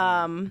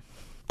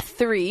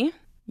 3,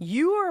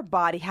 your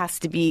body has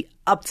to be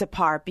up to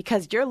par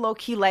because you're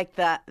low-key like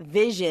the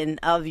vision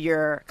of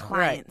your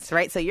clients,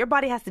 right? So your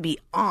body has to be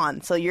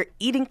on. So you're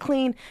eating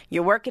clean,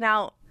 you're working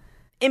out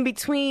in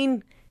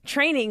between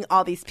training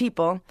all these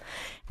people.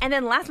 And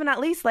then last but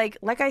not least, like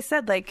I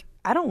said, like,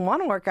 I don't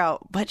want to work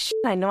out, but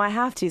I know I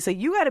have to. So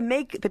you got to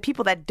make the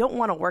people that don't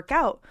want to work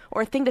out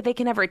or think that they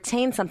can never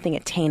attain something,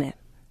 attain it.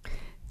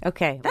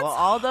 Okay. Well,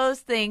 all those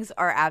things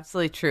are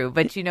absolutely true.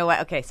 But you know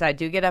what? Okay, so I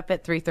do get up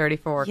at 3:30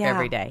 for work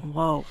every day.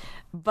 Whoa.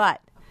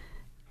 But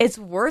it's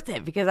worth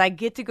it because I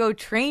get to go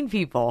train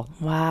people.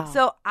 Wow.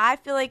 So I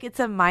feel like it's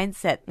a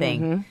mindset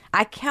thing.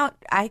 Mm-hmm.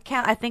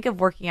 I think of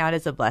working out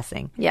as a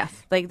blessing. Yes.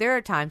 Like there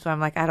are times when I'm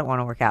like, I don't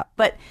want to work out.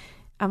 But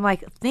I'm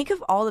like, think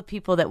of all the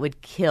people that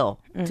would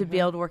kill to be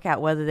able to work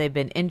out, whether they've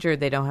been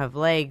injured, they don't have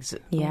legs,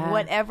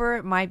 whatever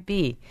it might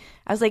be.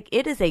 I was like,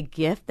 it is a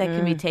gift that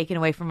can be taken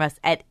away from us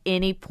at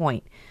any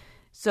point.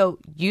 So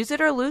use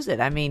it or lose it.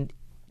 I mean,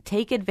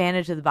 take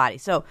advantage of the body.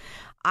 So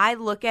I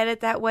look at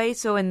it that way.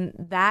 So in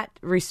that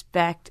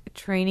respect,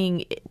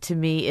 training to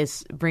me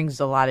brings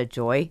a lot of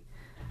joy.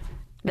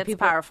 That's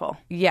powerful.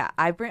 Yeah,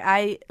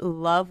 I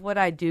love what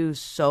I do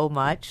so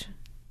much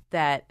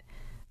that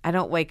I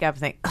don't wake up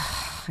and think,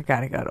 I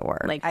gotta go to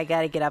work. Like I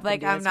gotta get up. Like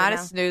and do I'm this not right a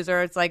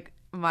snoozer. It's like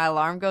my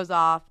alarm goes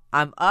off.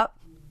 I'm up,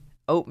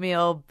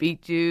 oatmeal,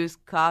 beet juice,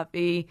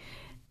 coffee,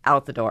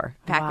 out the door.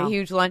 Pack a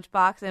huge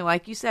lunchbox, and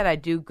like you said, I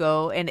do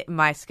go, and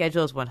my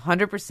schedule is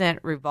 100%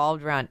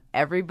 revolved around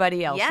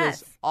everybody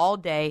else's all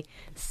day,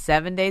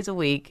 7 days a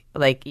week.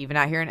 Like even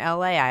out here in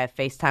LA, I have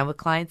FaceTime with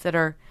clients that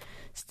are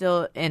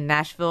still in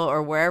Nashville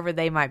or wherever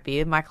they might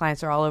be. My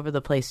clients are all over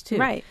the place too.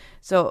 Right.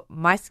 So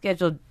my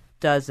schedule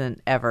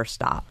doesn't ever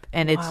stop,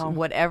 and it's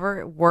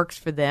whatever works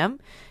for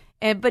them.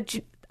 But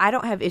I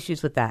don't have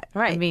issues with that.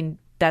 Right. I mean,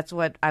 that's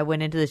what I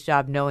went into this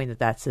job knowing that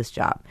that's this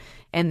job,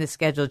 and the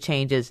schedule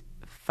changes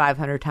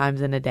 500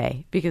 times in a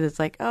day because it's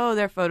like, oh,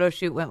 their photo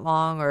shoot went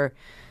long or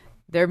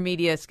their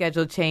media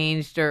schedule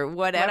changed or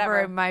whatever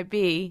it might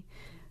be.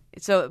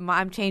 So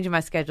I'm changing my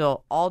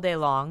schedule all day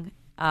long.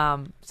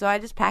 So I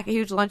just pack a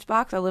huge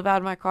lunchbox. I live out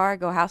of my car. I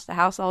go house to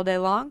house all day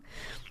long.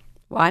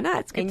 Why not?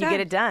 It's good. And you get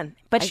it done.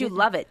 But you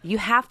love it. You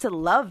have to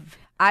love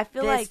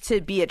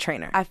to be a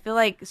trainer. I feel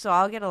like, so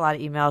I'll get a lot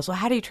of emails. Well,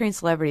 how do you train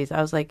celebrities?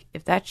 I was like,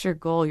 if that's your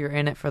goal, you're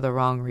in it for the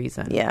wrong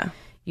reason. Yeah.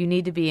 You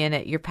need to be in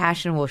it. Your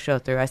passion will show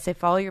through. I say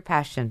follow your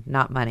passion,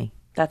 not money.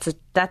 That's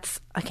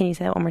can you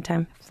say that one more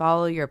time?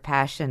 Follow your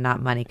passion,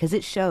 not money, because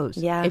it shows.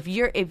 Yeah. If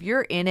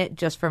you're in it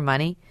just for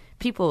money,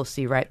 people will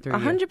see right through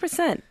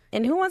 100%.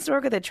 And who wants to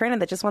work with a trainer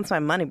that just wants my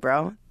money,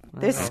 bro?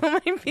 There's so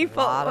many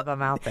people. A lot of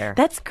them out there.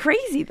 That's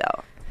crazy,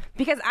 though.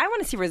 Because I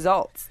want to see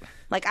results.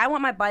 Like, I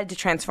want my body to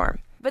transform.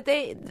 But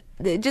they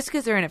just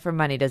because they're in it for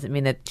money doesn't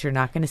mean that you're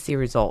not going to see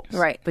results.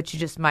 Right. But you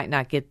just might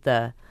not get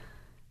the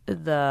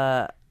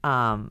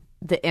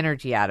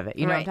energy out of it.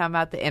 You know what I'm talking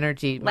about? The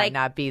energy might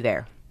not be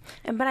there.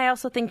 But I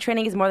also think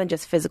training is more than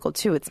just physical,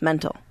 too. It's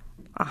mental.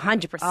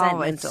 100%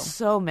 mental. It's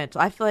so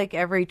mental. I feel like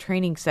every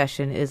training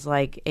session is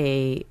like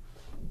a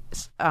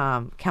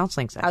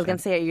counseling session. I was going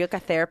to say, are you like a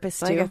therapist,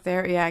 too? I get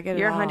it.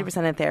 You're all.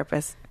 100% a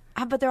therapist.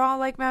 But they're all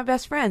like my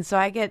best friends, so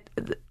I get,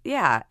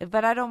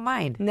 but I don't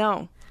mind.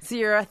 No. So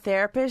you're a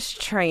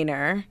therapist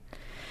trainer.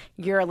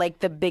 You're like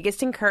the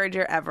biggest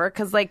encourager ever.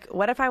 Because, like,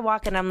 what if I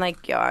walk and I'm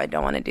like, yo, I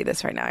don't want to do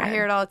this right now. I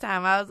hear it all the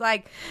time. I was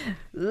like,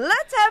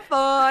 let's have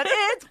fun.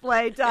 It's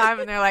playtime.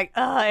 And they're like,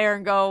 oh,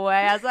 Aaron, go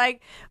away. I was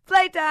like,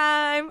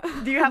 playtime.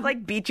 Do you have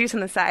like beet juice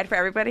on the side for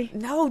everybody?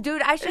 No,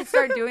 dude, I should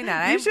start doing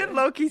that. You should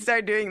low-key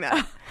start doing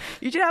that.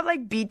 You should have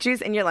like beet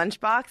juice in your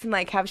lunchbox and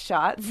like have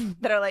shots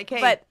that are like, hey.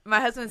 But my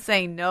husband's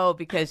saying no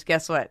because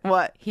guess what?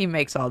 What? He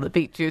makes all the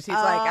beet juice. He's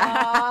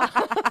like,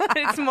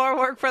 it's more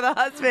work for the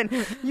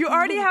husband. You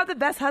already have the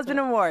best husband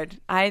award.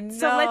 I know.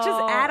 So let's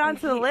just add on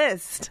to the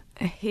list.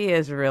 He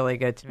is really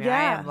good to me. Yeah.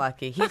 I am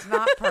lucky. He's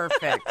not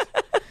perfect.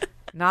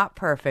 Not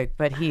perfect,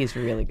 but he's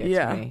really good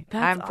to me.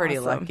 I'm pretty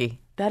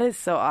lucky. That is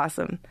so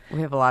awesome.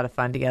 We have a lot of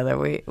fun together.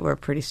 We're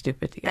pretty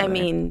stupid together. I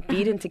mean,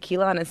 beet and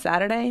tequila on a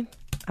Saturday,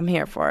 I'm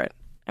here for it.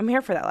 I'm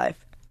here for that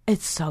life.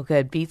 It's so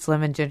good. Beets,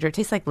 lemon, ginger. It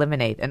tastes like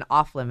lemonade, an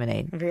off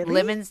lemonade. Really?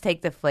 Lemons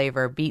take the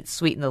flavor. Beets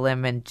sweeten the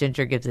lemon.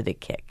 Ginger gives it a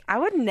kick. I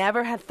would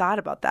never have thought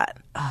about that.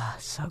 Oh,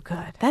 so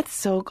good. That's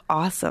so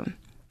awesome.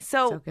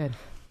 So good.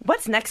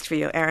 What's next for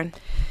you, Erin?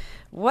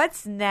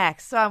 What's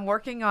next? So I'm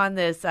working on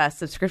this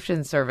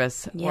subscription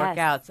service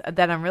workouts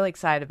that I'm really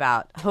excited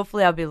about.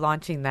 Hopefully I'll be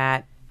launching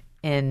that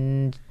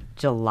in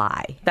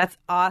July. That's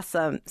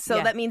awesome.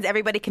 So that means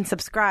everybody can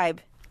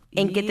subscribe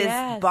and get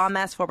this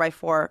bomb-ass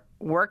 4x4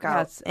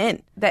 workouts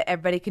in. That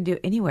everybody can do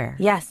anywhere.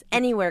 Yes,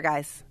 anywhere,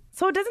 guys.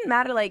 So it doesn't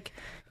matter, like,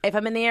 if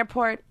I'm in the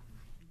airport,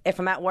 if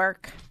I'm at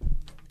work,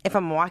 if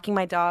I'm walking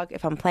my dog,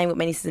 if I'm playing with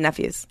my nieces and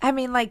nephews. I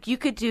mean, like, you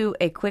could do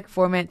a quick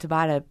 4-minute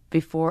Tabata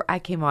before I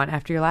came on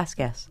after your last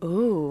guest.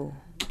 Ooh.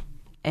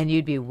 And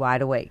you'd be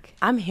wide awake.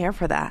 I'm here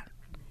for that.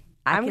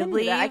 I'm gonna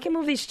do that. I can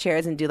move these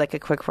chairs and do like a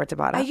quick 4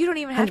 Tabata. You don't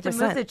even have to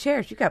move the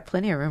chairs. You got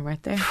plenty of room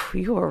right there.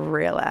 You are a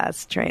real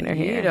ass trainer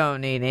here. You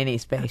don't need any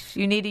space.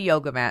 You need a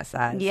yoga mat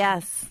size.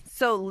 Yes.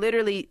 So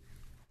literally,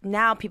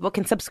 now people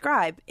can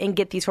subscribe and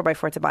get these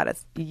 4x4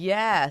 Tabatas.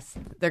 Yes.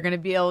 They're going to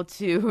be able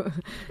to.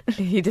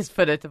 He just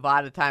put a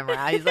Tabata timer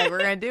out. He's like, we're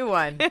going to do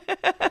one.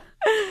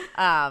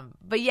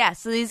 But yeah,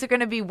 so these are going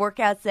to be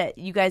workouts that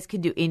you guys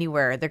can do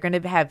anywhere. They're going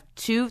to have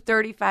 2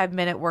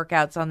 35-minute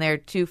workouts on there,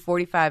 2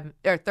 30-minute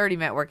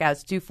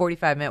workouts, 2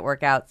 45-minute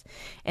workouts,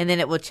 and then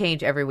it will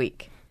change every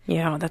week.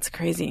 Yeah, that's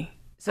crazy.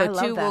 So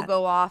 2 will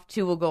go off,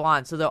 2 will go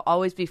on. So there'll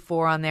always be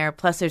 4 on there.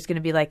 Plus, there's going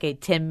to be like a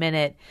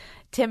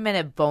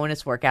 10-minute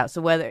bonus workout.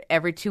 So whether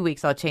every 2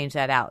 weeks I'll change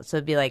that out. So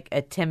it'd be like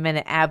a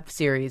 10-minute ab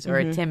series or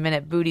a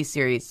 10-minute booty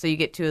series. So you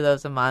get 2 of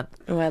those a month.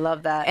 Oh, I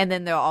love that. And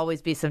then there'll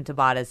always be some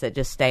Tabatas that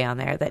just stay on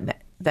there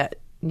that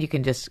you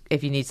can just,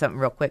 if you need something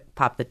real quick,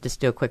 just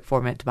do a quick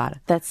 4-minute Tabata.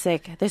 That's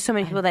sick. There's so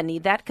many people that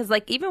need that because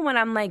like even when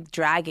I'm like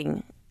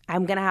dragging,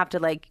 I'm going to have to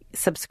like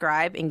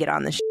subscribe and get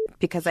on the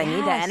because I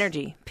need that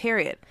energy,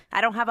 period.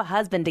 I don't have a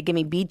husband to give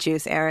me beet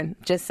juice, Aaron.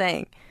 Just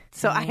saying.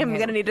 So I am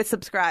going to need to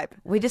subscribe.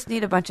 We just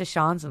need a bunch of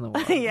Seans in the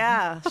world.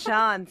 Yeah,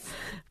 Seans.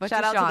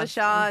 Shout out to the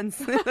Seans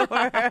in the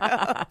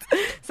world.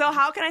 So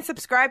how can I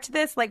subscribe to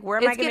this? Like, where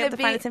am I going to have to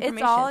find this information?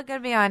 It's all going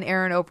to be on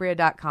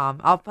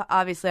AaronOpria.com.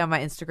 Obviously on my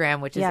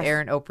Instagram, which is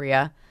Aaron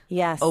Opria.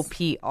 Yes.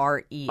 OPREA.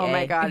 Oh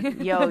my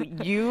God. Yo,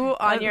 you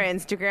on your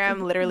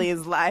Instagram literally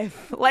is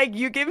life. Like,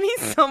 you give me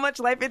so much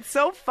life. It's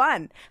so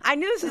fun. I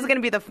knew this was going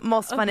to be the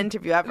most fun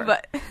interview ever.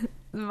 But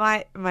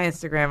my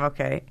Instagram,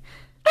 okay.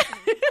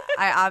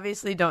 I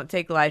obviously don't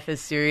take life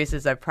as serious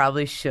as I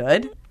probably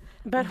should.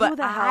 But who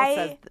the hell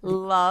says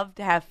love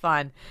to have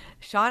fun.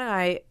 Sean and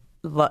I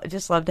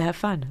just love to have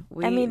fun.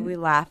 We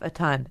laugh a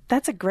ton.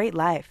 That's a great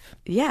life.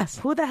 Yes.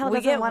 Who the hell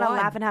doesn't want to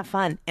laugh and have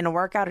fun and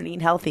work out and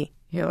eat healthy?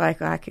 You're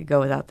like, I could go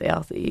without the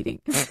healthy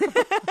eating.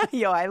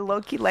 Yo, I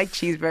low-key like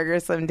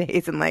cheeseburgers some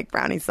days and like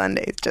brownie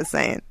Sundays, just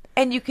saying.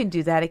 And you can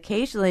do that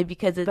occasionally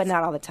because it's... But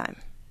not all the time.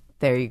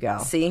 There you go.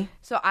 See?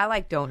 So I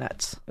like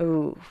donuts.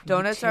 Ooh.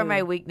 Donuts are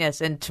my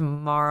weakness. And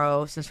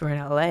tomorrow, since we're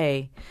in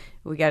LA,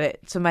 we got it.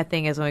 So my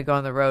thing is when we go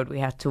on the road, we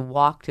have to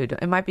walk to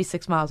it might be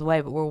 6 miles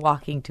away, but we're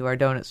walking to our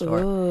donut store.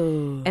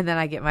 Ooh. And then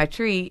I get my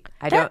treat.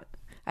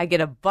 I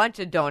get a bunch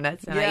of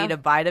donuts and I eat a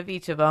bite of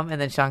each of them,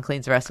 and then Sean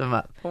cleans the rest of them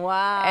up.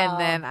 Wow.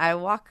 And then I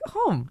walk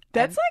home.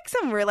 That's like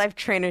some real life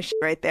trainer shit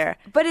right there.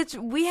 But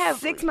we have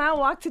 6 mile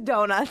walk to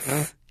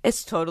donuts.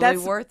 It's totally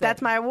worth it.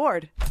 That's my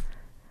award.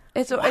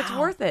 It's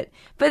worth it.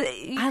 But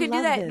you can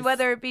do that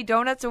whether it be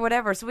donuts or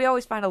whatever. So we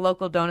always find a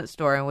local donut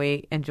store and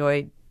we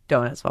enjoy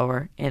donuts while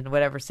we're in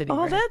whatever city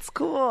we're in. Oh, that's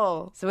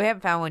cool. So we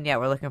haven't found one yet.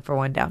 We're looking for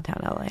one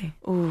downtown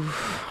LA. Ooh,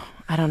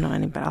 I don't know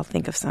any, but I'll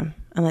think of some.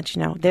 I'll let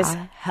you know. There's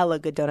hella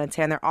good donuts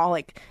here, and they're all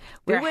like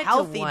they're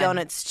healthy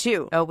donuts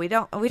too. Oh, we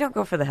don't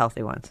go for the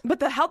healthy ones. But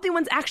the healthy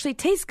ones actually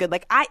taste good.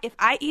 Like if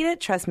I eat it,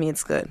 trust me,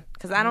 it's good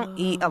because I don't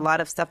eat a lot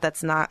of stuff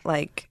that's not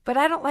like. But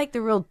I don't like the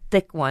real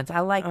thick ones.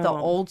 I like the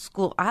old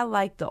school. I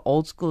like the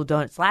old school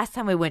donuts. Last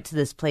time we went to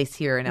this place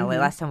here in LA,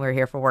 last time we were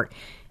here for work,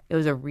 it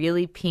was a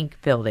really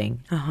pink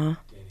building.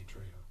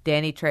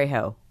 Danny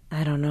Trejo.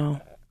 I don't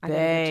know.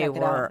 They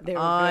were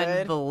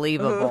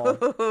unbelievable.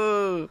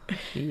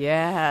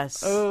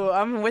 Yes. Oh,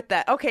 I'm with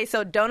that. Okay,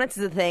 so donuts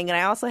is a thing, and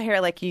I also hear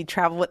like you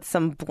travel with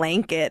some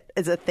blanket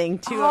is a thing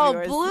too. Oh,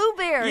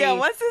 blueberry. Yeah,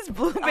 what's this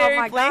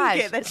blueberry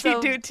blanket that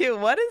you do too?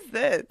 What is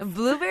this?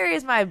 Blueberry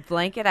is my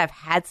blanket I've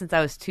had since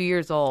I was 2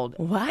 years old.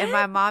 What? And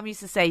my mom used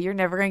to say, "You're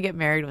never going to get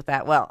married with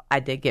that." Well, I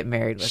did get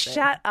married with it.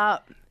 Shut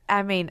up.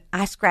 I mean,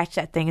 I scratch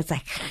that thing. It's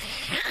like,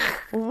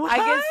 what? I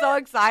get so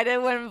excited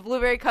when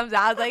blueberry comes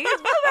out. I was like,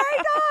 it's blueberry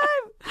time.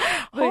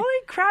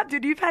 Holy crap,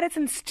 dude. You've had it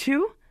since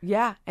 2?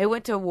 Yeah. It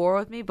went to war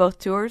with me, both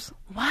tours.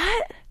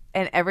 What?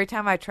 And every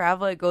time I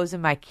travel, it goes in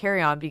my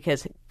carry-on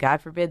because,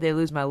 God forbid, they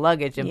lose my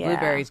luggage and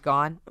blueberry's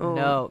gone. Ooh.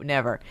 No,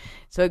 never.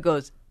 So it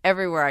goes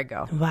everywhere I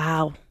go.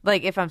 Wow.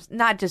 Like if I'm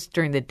not just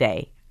during the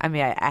day. I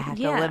mean, I have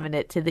to limit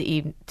it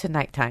to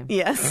nighttime.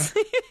 Yes.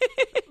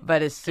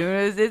 But as soon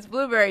as it's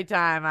blueberry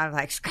time, I'm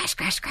like, scratch,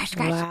 scratch, scratch,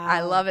 scratch. Wow. I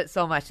love it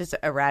so much. It's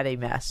a ratty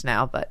mess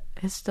now, but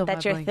it's still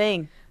That's your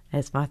thing.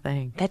 It's my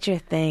thing. That's your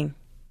thing.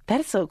 That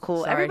is so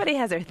cool. Sorry. Everybody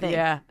has their thing.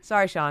 Yeah.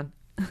 Sorry, Sean.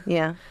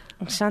 Yeah.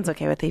 Sean's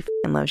okay with it. He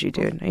f***ing loves you,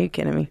 dude. Are you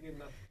kidding me?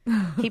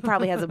 He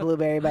probably has a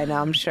blueberry by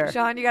now, I'm sure.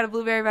 Sean, you got a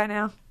blueberry by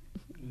now?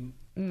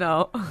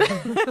 No.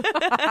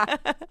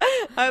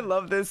 I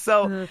love this.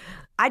 So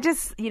I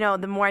just,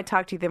 the more I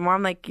talk to you, the more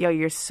I'm like, yo,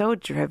 you're so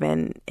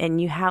driven and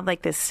you have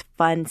like this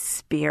fun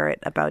spirit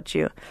about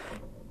you.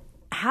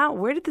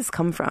 Where did this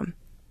come from?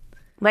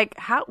 Like,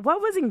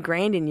 what was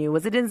ingrained in you?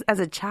 Was it as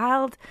a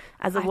child,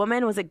 as a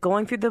woman? Was it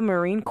going through the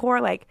Marine Corps?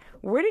 Like,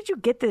 where did you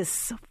get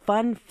this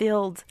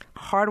fun-filled,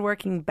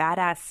 hardworking,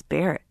 badass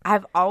spirit?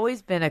 I've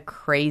always been a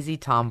crazy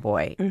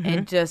tomboy.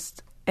 And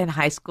just in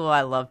high school,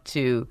 I loved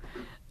to,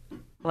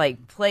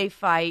 like, play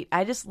fight.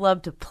 I just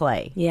loved to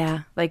play. Yeah.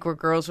 Like, where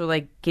girls were,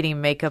 like,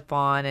 getting makeup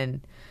on and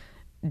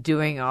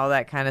doing all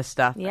that kind of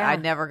stuff. Yeah. I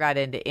never got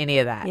into any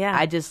of that. Yeah.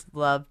 I just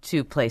loved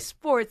to play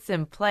sports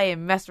and play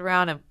and mess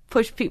around and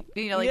push people,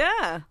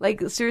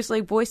 like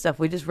seriously, boy stuff.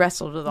 We just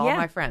wrestled with all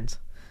my friends,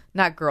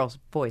 not girls,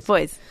 boys.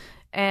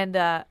 And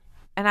I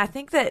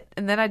think that,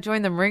 and then I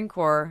joined the Marine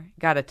Corps,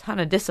 got a ton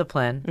of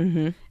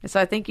discipline. And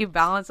so I think you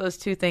balance those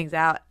two things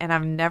out. And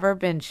I've never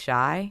been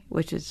shy,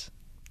 which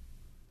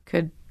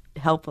could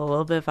help a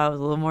little bit if I was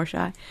a little more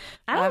shy.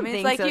 I think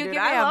it's like so, you dude.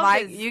 give me a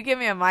mic, you give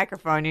me a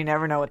microphone, you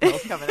never know what the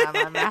hell's coming out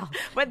of my mouth.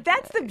 But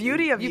that's the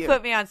beauty of you. You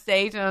put me on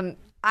stage and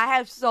I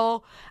have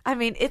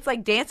it's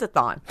like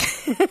dance-a-thon.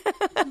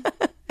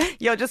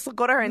 Yo, just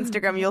go to her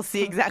Instagram. You'll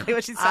see exactly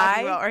what she's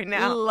talking about right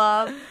now. I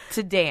love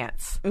to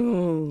dance.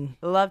 Ooh.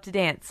 Love to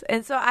dance.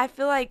 And so I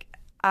feel like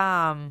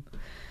my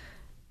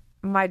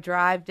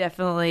drive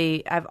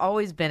definitely, I've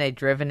always been a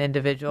driven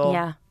individual.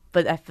 Yeah.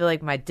 But I feel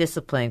like my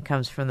discipline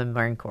comes from the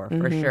Marine Corps,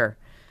 for sure.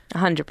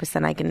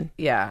 100% I can.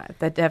 Yeah,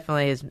 that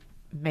definitely has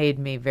made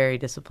me very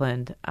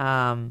disciplined.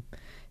 I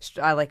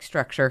like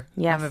structure.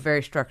 Yes. I'm a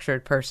very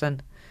structured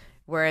person.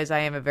 Whereas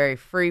I am a very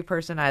free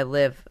person. I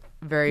live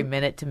very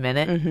minute to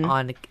minute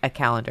on a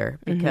calendar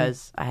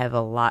because I have a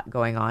lot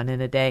going on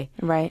in a day.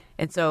 Right.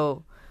 And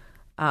so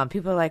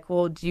people are like,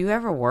 well, do you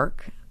ever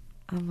work?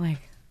 I'm like,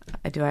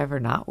 do I ever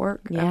not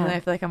work? Yeah. I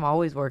feel like I'm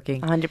always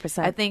working.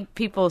 100%. I think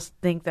people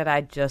think that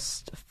I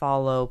just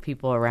follow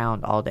people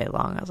around all day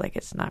long. I was like,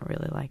 it's not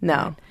really like that.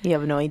 No, you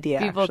have no idea.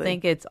 People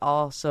think it's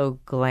all so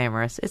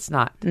glamorous. It's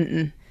not.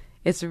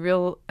 It's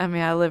real. I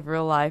mean, I live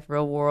real life,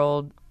 real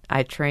world.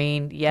 I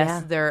train.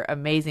 Yes, they're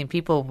amazing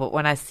people, but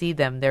when I see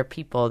them, they're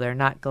people. They're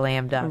not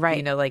glammed up. Right.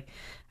 You know, like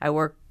I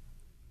work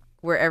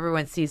where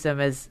everyone sees them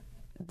as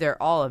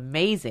they're all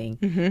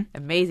amazing,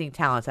 amazing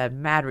talents. I have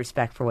mad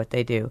respect for what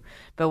they do.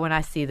 But when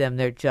I see them,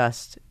 they're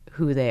just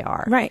who they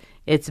are. Right.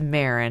 It's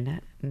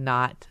Marin,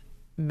 not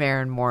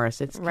Marin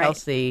Morris. It's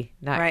Kelsey,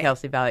 not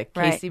Kelsey Ballet.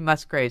 Casey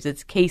Musgraves.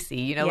 It's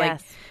Casey. You know,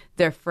 like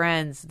they're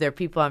friends. They're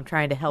people I'm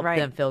trying to help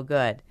them feel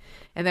good.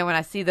 And then when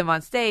I see them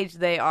on stage,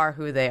 they are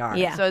who they are.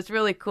 Yeah. So it's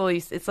really cool.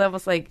 It's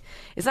almost like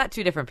it's not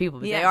two different people.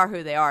 They are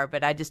who they are,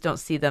 but I just don't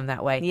see them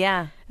that way.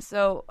 Yeah.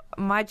 So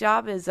my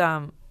job is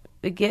I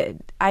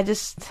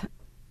just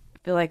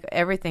feel like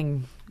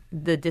everything,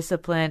 the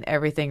discipline,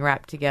 everything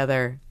wrapped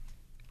together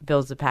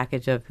builds a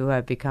package of who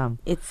I've become.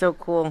 It's so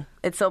cool.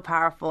 It's so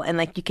powerful. And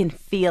like you can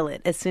feel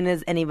it as soon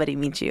as anybody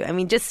meets you. I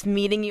mean, just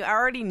meeting you, I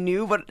already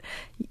knew what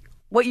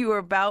you were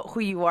about, who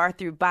you are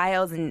through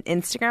bios and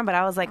Instagram, but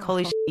I was like,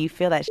 holy shit, you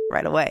feel that shit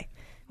right away,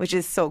 which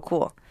is so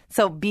cool.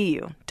 So be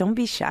you. Don't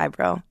be shy,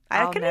 bro.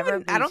 I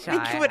don't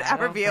think you would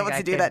ever be able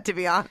to do that, to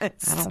be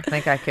honest. I don't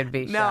think I could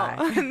be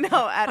shy.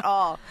 No, at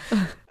all.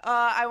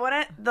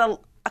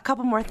 A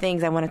couple more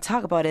things I want to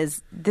talk about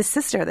is the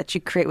sister that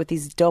you create with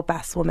these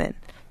dope-ass women.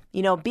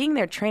 You know, being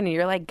their trainer,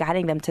 you're like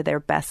guiding them to their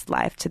best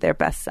life, to their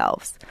best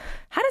selves.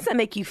 How does that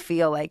make you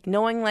feel, like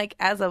knowing, like,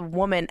 as a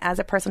woman, as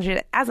a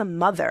person, as a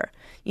mother,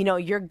 you know,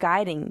 you're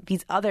guiding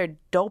these other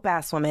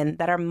dope-ass women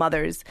that are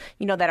mothers,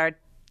 you know, that are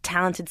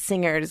talented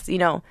singers, you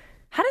know.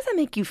 How does that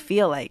make you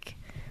feel, like,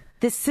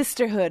 this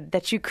sisterhood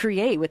that you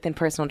create within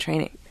personal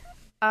training?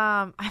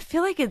 I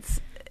feel like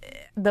it's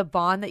the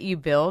bond that you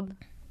build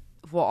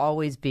will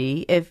always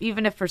be.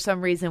 Even if for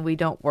some reason we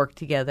don't work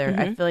together,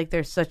 I feel like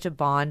there's such a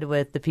bond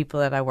with the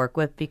people that I work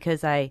with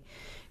because I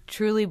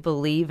truly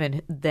believe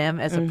in them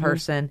as a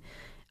person.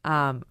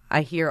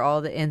 I hear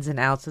all the ins and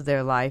outs of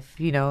their life,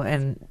 you know,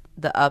 and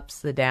the ups,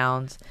 the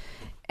downs,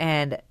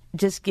 and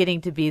just getting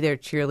to be their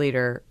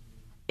cheerleader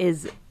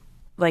is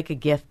like a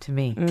gift to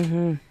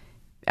me.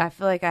 I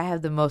feel like I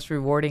have the most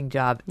rewarding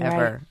job ever.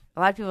 Right. A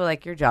lot of people are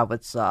like, your job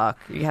would suck.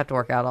 You have to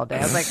work out all day.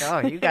 I was like,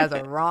 oh, you guys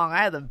are wrong.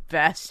 I have the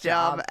best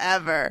job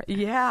ever.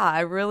 Yeah,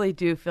 I really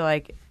do feel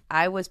like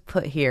I was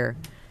put here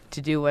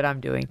to do what I'm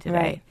doing today.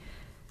 Right.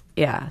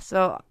 Yeah,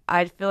 so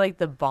I feel like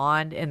the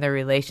bond and the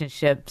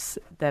relationships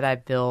that I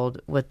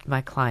build with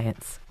my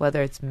clients,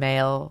 whether it's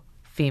male,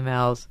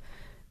 females,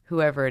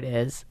 whoever it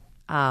is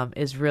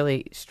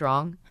really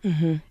strong.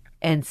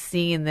 And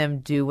seeing them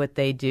do what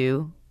they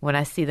do, when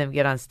I see them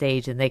get on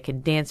stage and they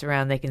can dance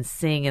around, they can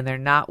sing, and they're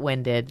not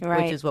winded,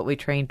 which is what we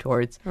train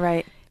towards.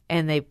 Right.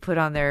 And they put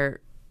on their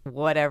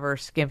whatever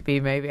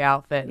skimpy maybe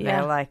outfit, and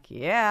they're like,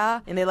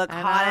 and they look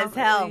hot as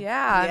hell. I mean,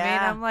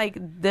 I'm like,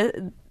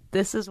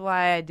 this is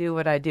why I do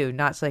what I do,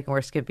 not so they can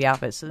wear skimpy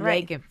outfits, so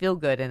they can feel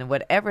good in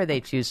whatever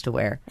they choose to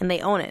wear. And they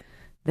own it.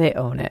 They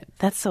own it.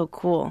 That's so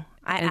cool.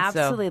 I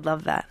absolutely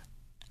love that.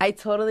 I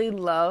totally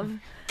love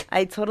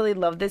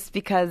this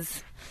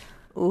because...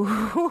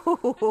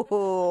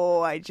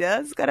 Ooh, I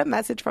just got a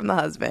message from the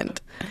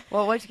husband.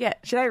 Well, what'd you get?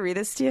 Should I read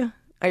this to you?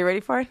 Are you ready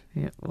for it?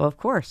 Yeah, well, of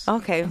course.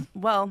 Okay.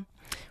 Well,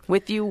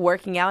 with you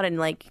working out and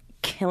like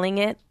killing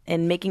it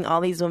and making all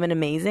these women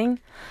amazing.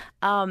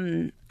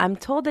 I'm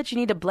told that you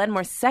need to blend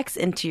more sex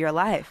into your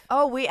life.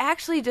 Oh, we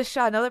actually just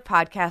shot another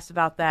podcast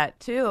about that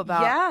too.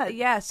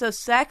 Yeah. So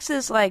sex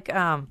is like,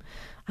 I'm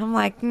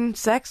like,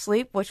 sex,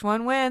 sleep, which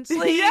one wins?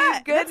 Sleep.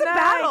 Yeah, good it's night. a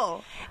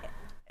battle.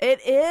 It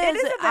is.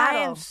 a battle.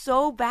 I am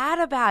so bad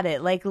about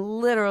it. Like,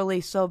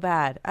 literally so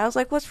bad. I was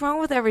like, what's wrong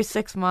with every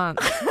 6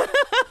 months?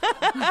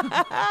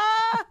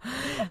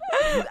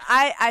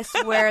 I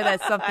swear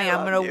that's something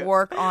I'm going to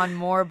work on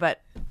more,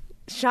 but...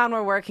 Sean,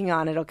 we're working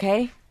on it,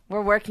 okay?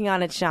 We're working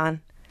on it, Sean.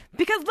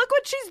 Because look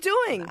what she's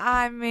doing.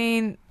 I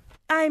mean,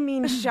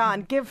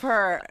 Sean, give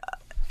her...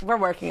 We're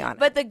working on it.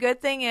 But the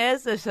good thing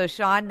is, so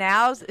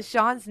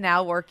Sean's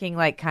now working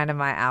like kind of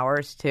my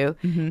hours too.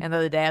 Mm-hmm. And the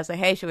other day I was like,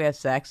 hey, should we have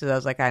sex? And I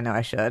was like, I know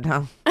I should.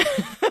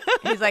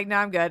 He's like, no,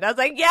 I'm good. I was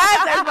like,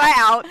 yes, there's my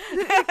out.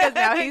 Because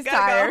now he's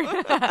tired.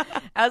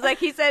 I was like,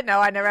 he said no,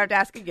 I never have to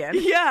ask again.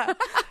 Yeah.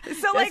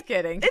 So Just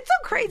kidding. It's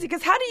so crazy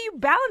because how do you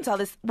balance all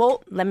this?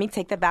 Well, let me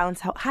take the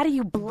balance. How do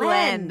you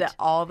blend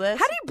all this?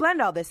 How do you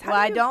blend all this?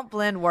 I don't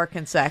blend work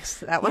and sex.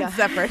 That one's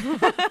separate.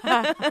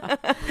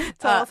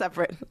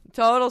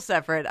 Total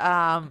separate.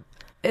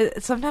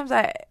 Sometimes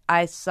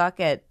I suck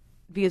at,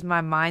 because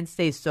my mind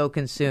stays so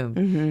consumed.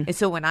 Mm-hmm. And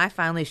so when I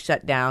finally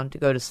shut down to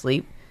go to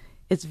sleep,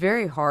 it's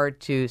very hard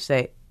to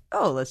say,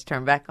 oh, let's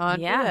turn back on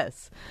for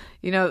this.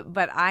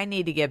 But I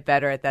need to get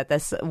better at that.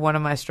 That's one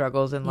of my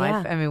struggles in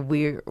life. I mean,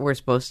 we're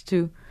supposed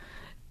to,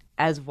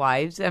 as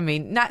wives,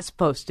 not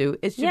supposed to.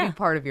 It should be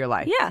part of your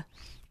life. Yeah.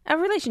 A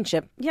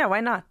relationship. Yeah, why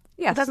not?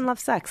 Yes. Who doesn't love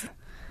sex?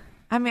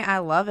 I mean, I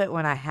love it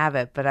when I have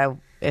it, but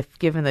if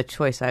given the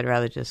choice, I'd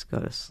rather just go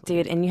to sleep.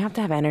 Dude, and you have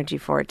to have energy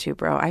for it too,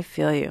 bro. I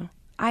feel you.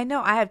 I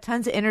know. I have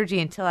tons of energy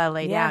until I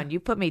lay down.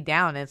 You put me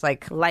down, and it's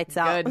like lights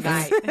out. Good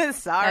night.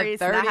 Sorry,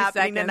 it's not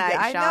happening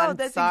tonight, Sean. I know.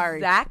 That's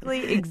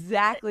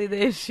exactly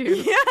the issue.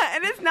 Yeah,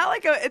 and it's not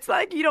like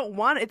you don't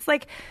want it. It's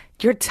like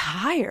you're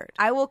tired.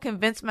 I will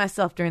convince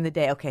myself during the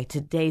day, okay,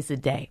 today's the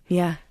day.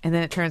 Yeah. And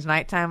then it turns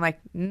nighttime, like,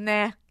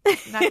 nah,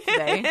 not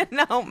today.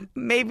 No,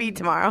 maybe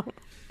tomorrow.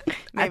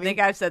 I think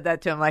I've said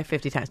that to him like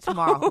 50 times.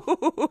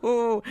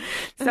 Tomorrow.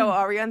 So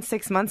are we on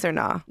 6 months or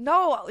not?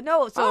 No.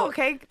 So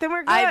okay, then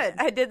we're good.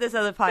 I did this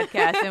other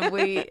podcast, and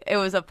it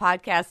was a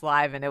podcast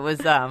live, and it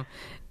was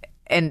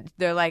and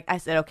they're like, I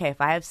said, okay, if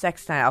I have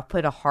sex tonight, I'll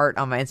put a heart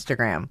on my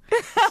Instagram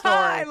story.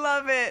 I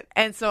love it.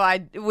 And so I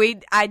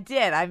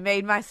did. I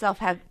made myself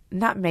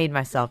not made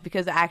myself,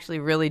 because I actually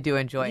really do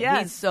enjoy it.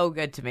 He's so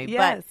good to me.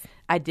 Yes. But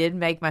I did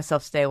make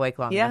myself stay awake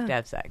long enough to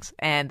have sex.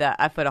 And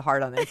I put a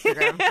heart on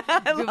Instagram.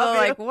 People are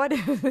like, what?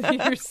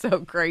 You're so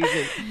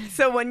crazy.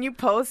 So when you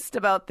post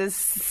about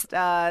this,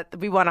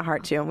 we want a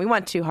heart too. We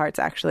want 2 hearts,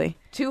 actually.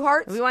 2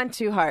 hearts? We want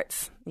 2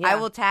 hearts. Yeah. I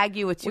will tag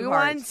you with 2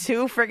 hearts. We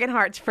want 2 friggin'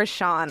 hearts for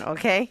Sean,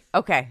 okay?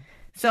 Okay.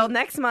 So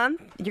next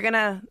month, you're going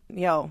to,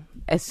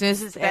 as soon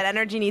as that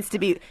energy needs to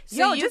be,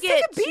 so you just get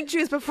take a beet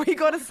juice before you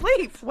go to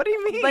sleep. What do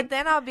you mean? But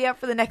then I'll be up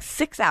for the next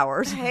 6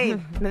 hours. Hey,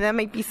 that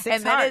might be 6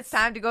 and hearts. then it's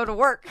time to go to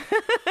work.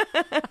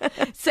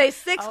 Say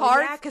 6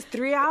 hearts. Yeah, because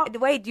 3 out.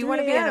 Wait, do you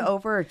want to be an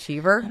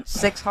overachiever?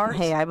 6 hearts?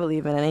 Hey, I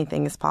believe in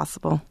anything is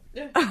possible.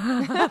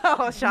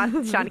 Oh,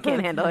 Sean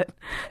can't handle it.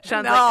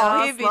 Sean's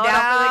he'd be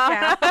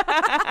down for the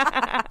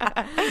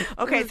count.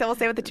 Okay, so we'll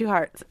stay with the 2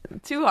 hearts.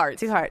 2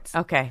 hearts. 2 hearts.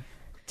 Okay.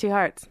 2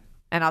 hearts.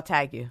 And I'll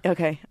tag you.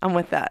 Okay, I'm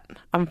with that.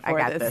 I'm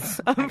for this.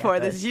 I'm for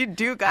this. You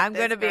do got I'm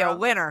going to be a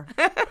winner.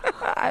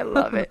 I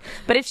love it.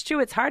 But it's true.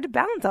 It's hard to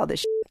balance all this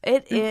shit.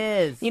 It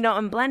is.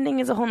 And blending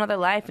is a whole nother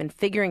life, and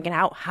figuring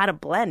out how to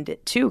blend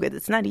it too, because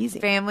it's not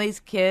easy. Families,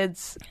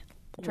 kids,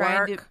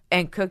 trying to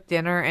and cook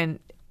dinner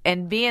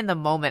and be in the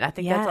moment. I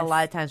think that's a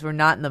lot of times we're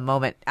not in the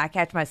moment. I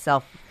catch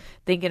myself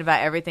thinking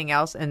about everything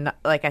else, and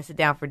like I sit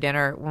down for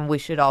dinner when we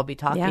should all be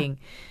talking.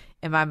 Yeah.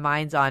 And my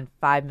mind's on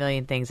 5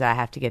 million things that I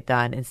have to get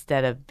done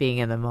instead of being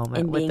in the moment.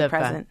 And being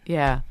present.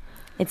 Yeah.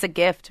 It's a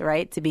gift,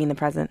 right, to be in the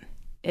present.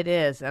 It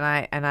is, and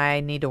I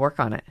need to work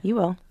on it. You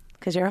will,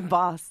 because you're a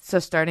boss. So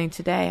starting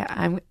today,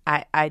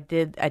 I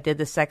did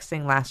the sex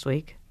thing last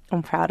week.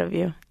 I'm proud of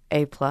you.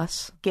 A+.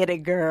 Get it,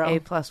 girl.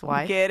 A+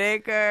 wife. Get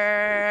it,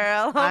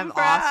 girl. I'm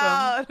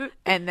proud. Awesome.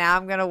 And now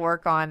I'm gonna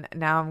work on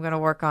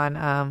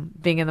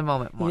being in the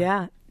moment more.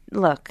 Yeah.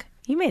 Look.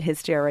 You made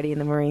history already in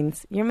the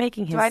Marines. You're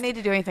making history. Do I need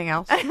to do anything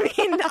else? I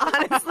mean,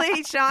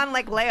 honestly, Sean,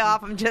 lay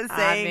off. I'm just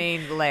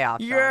saying. Lay off.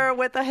 You're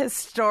with a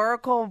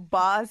historical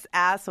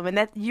boss-ass woman.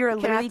 That you're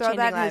literally changing lives. Can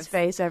I throw that in his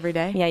face every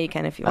day? Yeah, you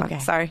can if you want.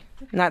 Sorry.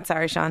 Not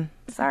sorry, Sean.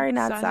 Sorry,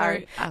 not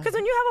sorry. Because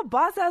when you have a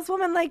boss-ass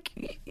woman,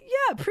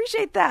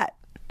 appreciate that.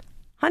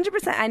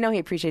 100%. I know he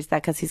appreciates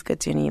that because he's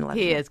good to me.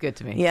 He is good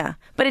to me. Yeah.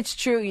 But it's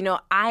true.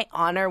 I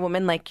honor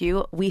women like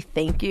you. We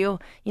thank you.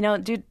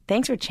 Dude,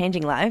 thanks for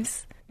changing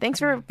lives. Thanks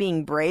for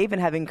being brave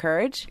and having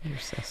courage. You're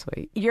so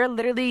sweet. You're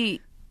literally,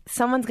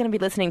 someone's going to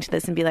be listening to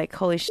this and be like,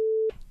 holy shit.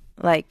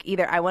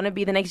 Either I want to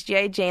be the next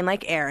G.I. Jane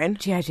like Aaron.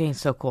 G.I. Jane's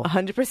so cool.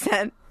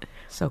 100%.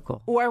 So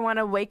cool. Or I want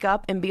to wake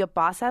up and be a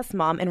boss-ass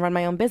mom and run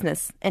my own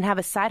business and have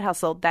a side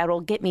hustle that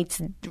will get me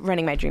to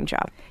running my dream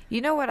job.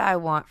 You know what I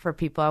want for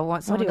people? I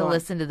want someone to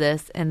listen to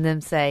this and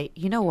then say,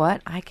 you know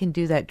what? I can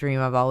do that dream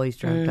I've always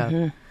dreamt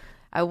of.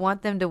 I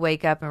want them to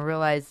wake up and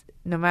realize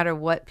no matter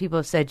what people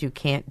have said you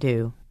can't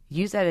do,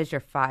 use that as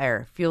your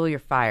fire. Fuel your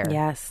fire.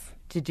 Yes.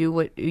 To do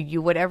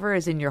whatever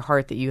is in your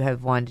heart that you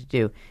have wanted to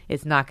do.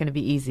 It's not going to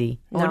be easy.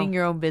 No. Owning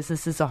your own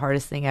business is the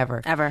hardest thing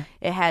ever.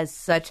 It has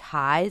such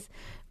highs,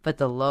 but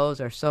the lows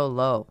are so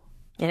low.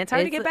 And it's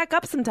hard to get back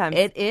up sometimes.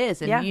 It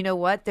is. And you know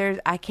what?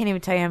 I can't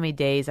even tell you how many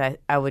days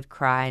I would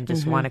cry and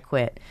just want to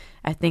quit.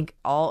 I think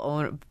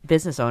all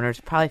business owners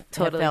probably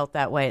have felt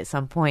that way at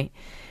some point.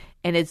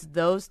 And it's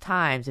those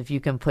times, if you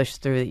can push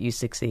through, that you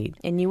succeed.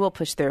 And you will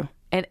push through.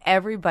 And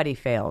everybody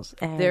fails.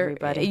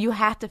 You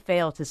have to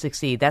fail to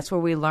succeed. That's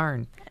where we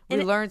learn.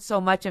 We learn so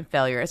much in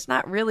failure. It's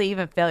not really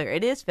even failure.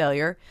 It is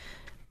failure,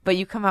 but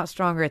you come out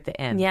stronger at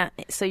the end. Yeah,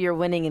 so you're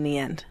winning in the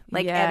end.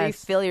 Like every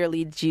failure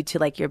leads you to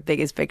like your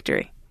biggest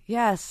victory.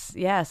 Yes.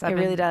 It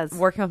really does.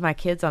 Working with my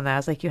kids on that, I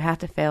was like, you have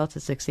to fail to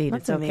succeed.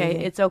 It's okay.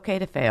 Amazing. It's okay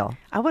to fail.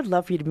 I would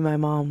love for you to be my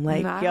mom.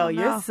 Like,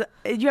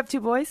 you have 2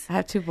 boys? I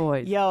have 2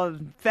 boys. Yo,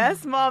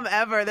 best mom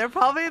ever. They're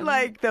probably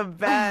like the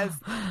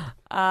best.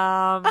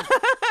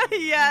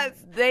 Yes.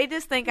 They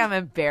just think I'm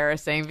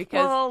embarrassing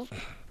because. Well,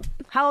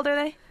 how old are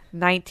they?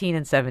 19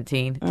 and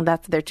 17.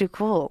 They're too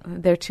cool.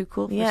 They're too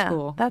cool for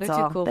school. That's They're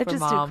all. Too cool They're for just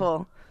mom. too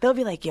cool. They'll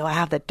be like, yo, I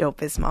have the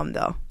dopest mom,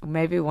 though.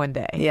 Maybe one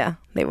day. Yeah,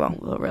 they will.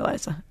 We'll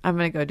realize. I'm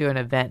going to go do an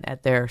event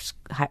at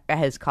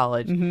his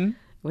college. Mm-hmm.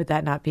 Would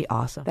that not be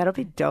awesome? That'll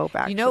be dope,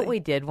 actually. You know what we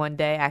did one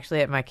day,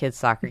 actually, at my kids'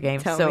 soccer game?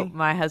 Tell me.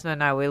 My husband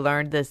and I, we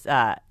learned this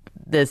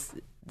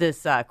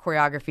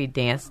choreography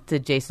dance to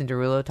Jason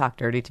Derulo, Talk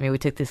Dirty to Me. We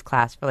took this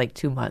class for like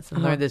 2 months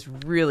and learned this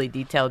really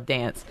detailed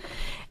dance.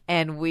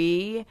 And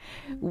we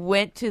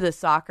went to the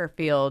soccer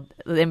field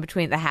in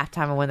between the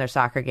halftime and when their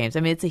soccer games.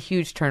 I mean, it's a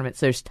huge tournament,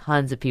 so there's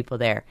tons of people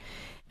there.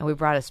 And we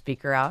brought a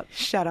speaker out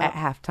at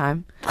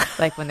halftime,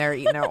 like when they're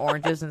eating their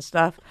oranges and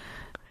stuff.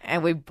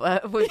 And we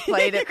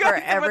played it for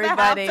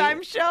everybody. The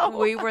halftime show.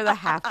 We were the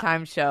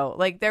halftime show.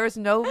 Like there was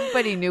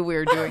nobody knew we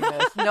were doing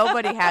this.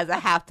 Nobody has a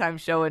halftime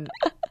show in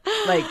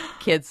like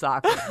kids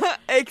soccer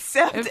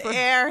except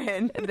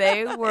Aaron.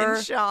 They were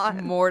and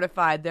Sean.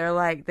 Mortified. They're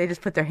like they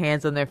just put their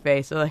hands on their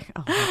face. They're like,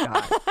 oh my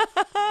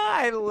god,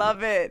 I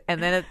love it.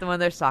 And then at one of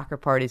their soccer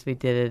parties, we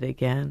did it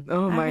again.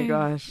 Oh my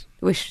gosh.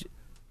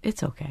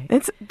 It's okay.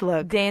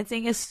 Look,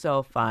 dancing is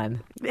so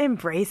fun.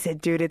 Embrace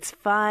it, dude. It's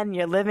fun.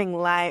 You're living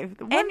life.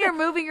 And you're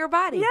moving your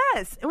body.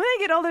 Yes. When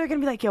they get older, they're going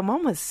to be like, yo,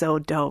 mom was so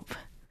dope.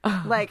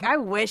 Like, I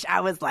wish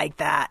I was like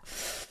that.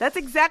 That's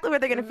exactly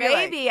what they're going to feel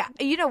Maybe. like.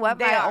 You know what?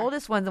 My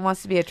oldest one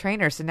wants to be a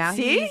trainer. So now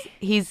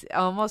he's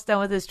almost done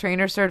with his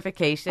trainer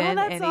certification.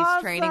 And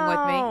he's training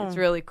with me. It's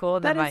really cool.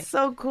 That is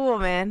so cool,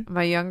 man.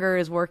 My younger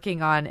is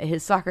working on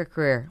his soccer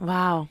career.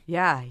 Wow.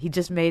 Yeah. He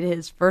just made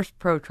his first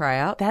pro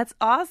tryout. That's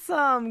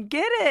awesome.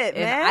 Get it,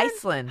 man. In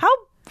Iceland.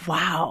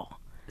 Wow.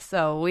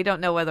 So we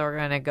don't know whether we're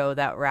going to go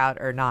that route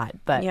or not.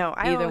 But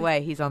either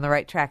way, he's on the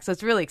right track. So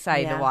it's really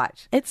exciting to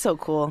watch. It's so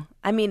cool.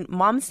 I mean,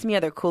 moms to me are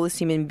the coolest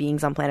human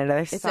beings on planet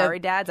Earth. Sorry,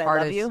 dads, I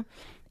love you.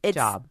 It's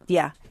job.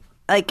 Yeah.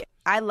 Like,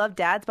 I love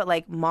dads, but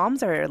like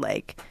moms are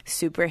like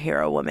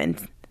superhero women.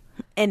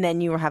 And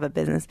then you have a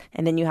business,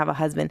 and then you have a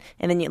husband,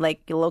 and then you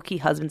like low-key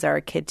husbands are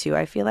a kid too,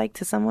 I feel like,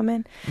 to some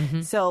women.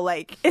 Mm-hmm. So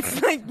like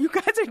it's like you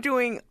guys are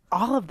doing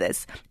all of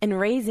this and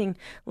raising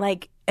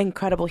like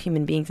incredible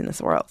human beings in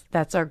this world.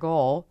 That's our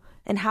goal.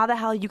 And how the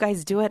hell you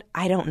guys do it,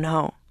 I don't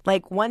know.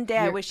 Like one day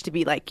I wish to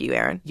be like you,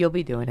 Aaron. You'll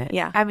be doing it.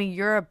 Yeah. I mean,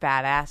 you're a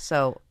badass,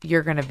 so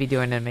you're going to be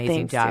doing an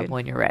amazing job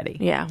when you're ready.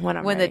 Yeah,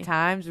 when the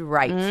time's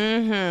right.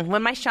 Mm-hmm.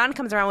 When my Sean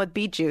comes around with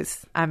beet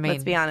juice. I mean,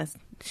 let's be honest.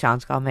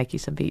 Sean's gonna make you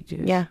some beet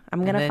juice. Yeah,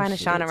 I'm gonna find a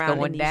Sean around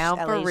going in down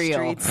these for LA real.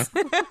 Streets.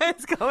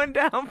 It's going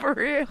down for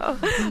real.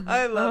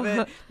 I love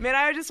it, man.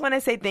 I just want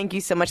to say thank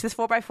you so much. This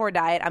 4x4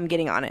 diet, I'm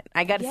getting on it.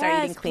 I got to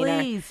start eating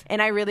cleaner,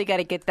 and I really got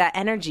to get that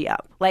energy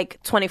up,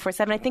 like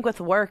 24/7. I think with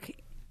work,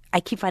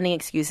 I keep finding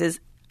excuses.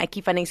 I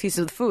keep finding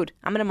excuses with food.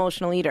 I'm an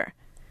emotional eater.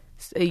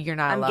 So you're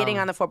not. I'm getting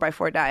on the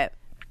 4x4 diet.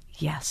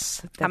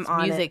 Yes, that's I'm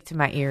on music to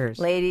my ears,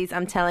 ladies.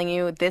 I'm telling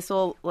you, this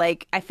will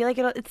like. I feel like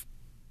it's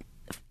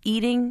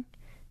eating.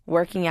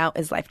 Working out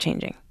is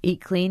life-changing.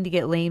 Eat clean to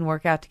get lean,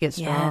 work out to get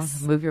strong.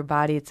 Yes. Move your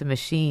body. It's a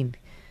machine.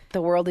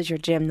 The world is your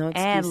gym. No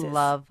excuses. And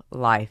love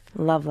life.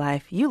 Love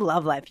life. You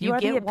love life. You are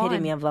the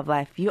epitome of love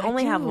life. You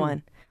only have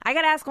one. I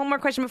got to ask one more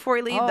question before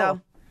we leave, though.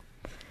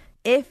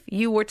 If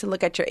you were to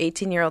look at your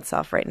 18-year-old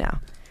self right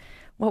now,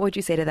 what would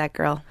you say to that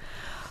girl?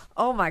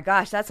 Oh, my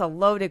gosh. That's a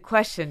loaded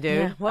question, dude.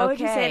 Yeah. What would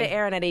you say to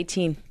Aaron at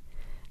 18?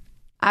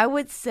 I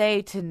would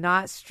say to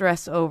not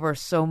stress over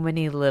so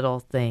many little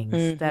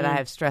things that I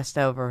have stressed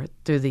over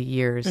through the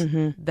years,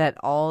 that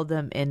all of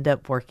them end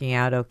up working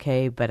out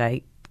okay, but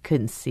I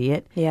couldn't see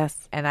it.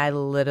 Yes. And I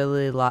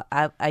literally,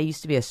 I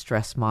used to be a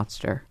stress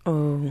monster.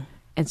 Oh.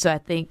 And so I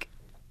think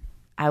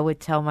I would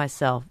tell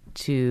myself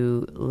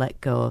to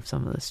let go of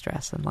some of the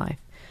stress in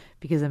life,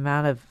 because the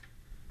amount of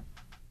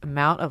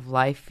amount of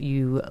life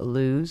you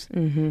lose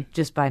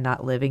just by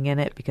not living in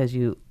it because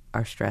you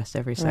are stressed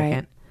every second.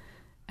 Right.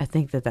 I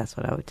think that's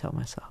what I would tell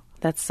myself.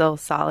 That's so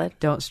solid.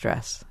 Don't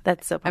stress.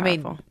 That's so powerful. I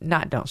mean,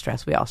 not don't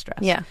stress. We all stress.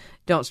 Yeah.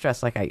 Don't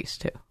stress like I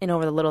used to. And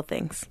over the little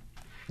things.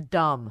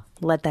 Dumb.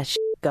 Let that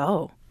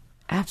go.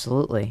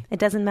 Absolutely. It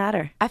doesn't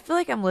matter. I feel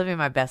like I'm living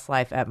my best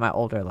life at my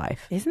older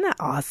life. Isn't that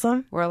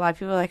awesome? Where a lot of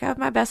people are like, oh,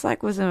 my best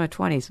life was in my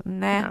 20s.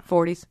 Nah,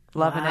 40s.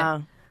 Loving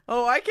it.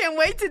 Oh, I can't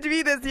wait to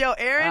do this. Yo,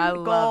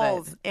 Erin,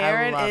 goals.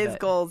 Erin is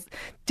goals.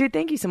 Dude,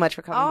 thank you so much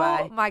for coming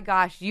by. Oh, my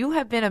gosh. You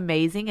have been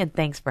amazing, and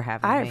thanks for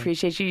having me. I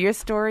appreciate you. Your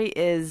story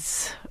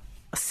is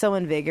so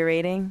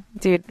invigorating.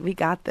 Dude, we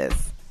got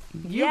this.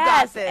 You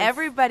got this.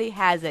 Everybody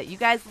has it. You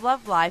guys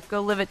love life.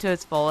 Go live it to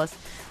its fullest.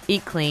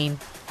 Eat clean.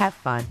 Have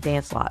fun.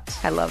 Dance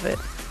lots. I love it.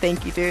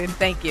 Thank you, dude.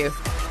 Thank you.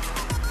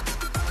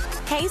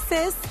 Hey,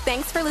 sis.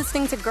 Thanks for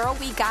listening to Girl,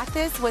 We Got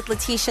This with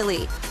Letitia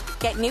Lee.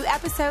 Get new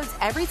episodes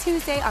every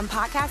Tuesday on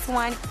Podcast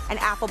One and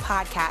Apple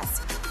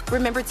Podcasts.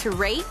 Remember to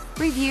rate,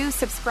 review,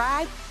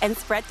 subscribe, and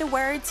spread the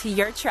word to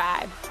your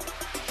tribe.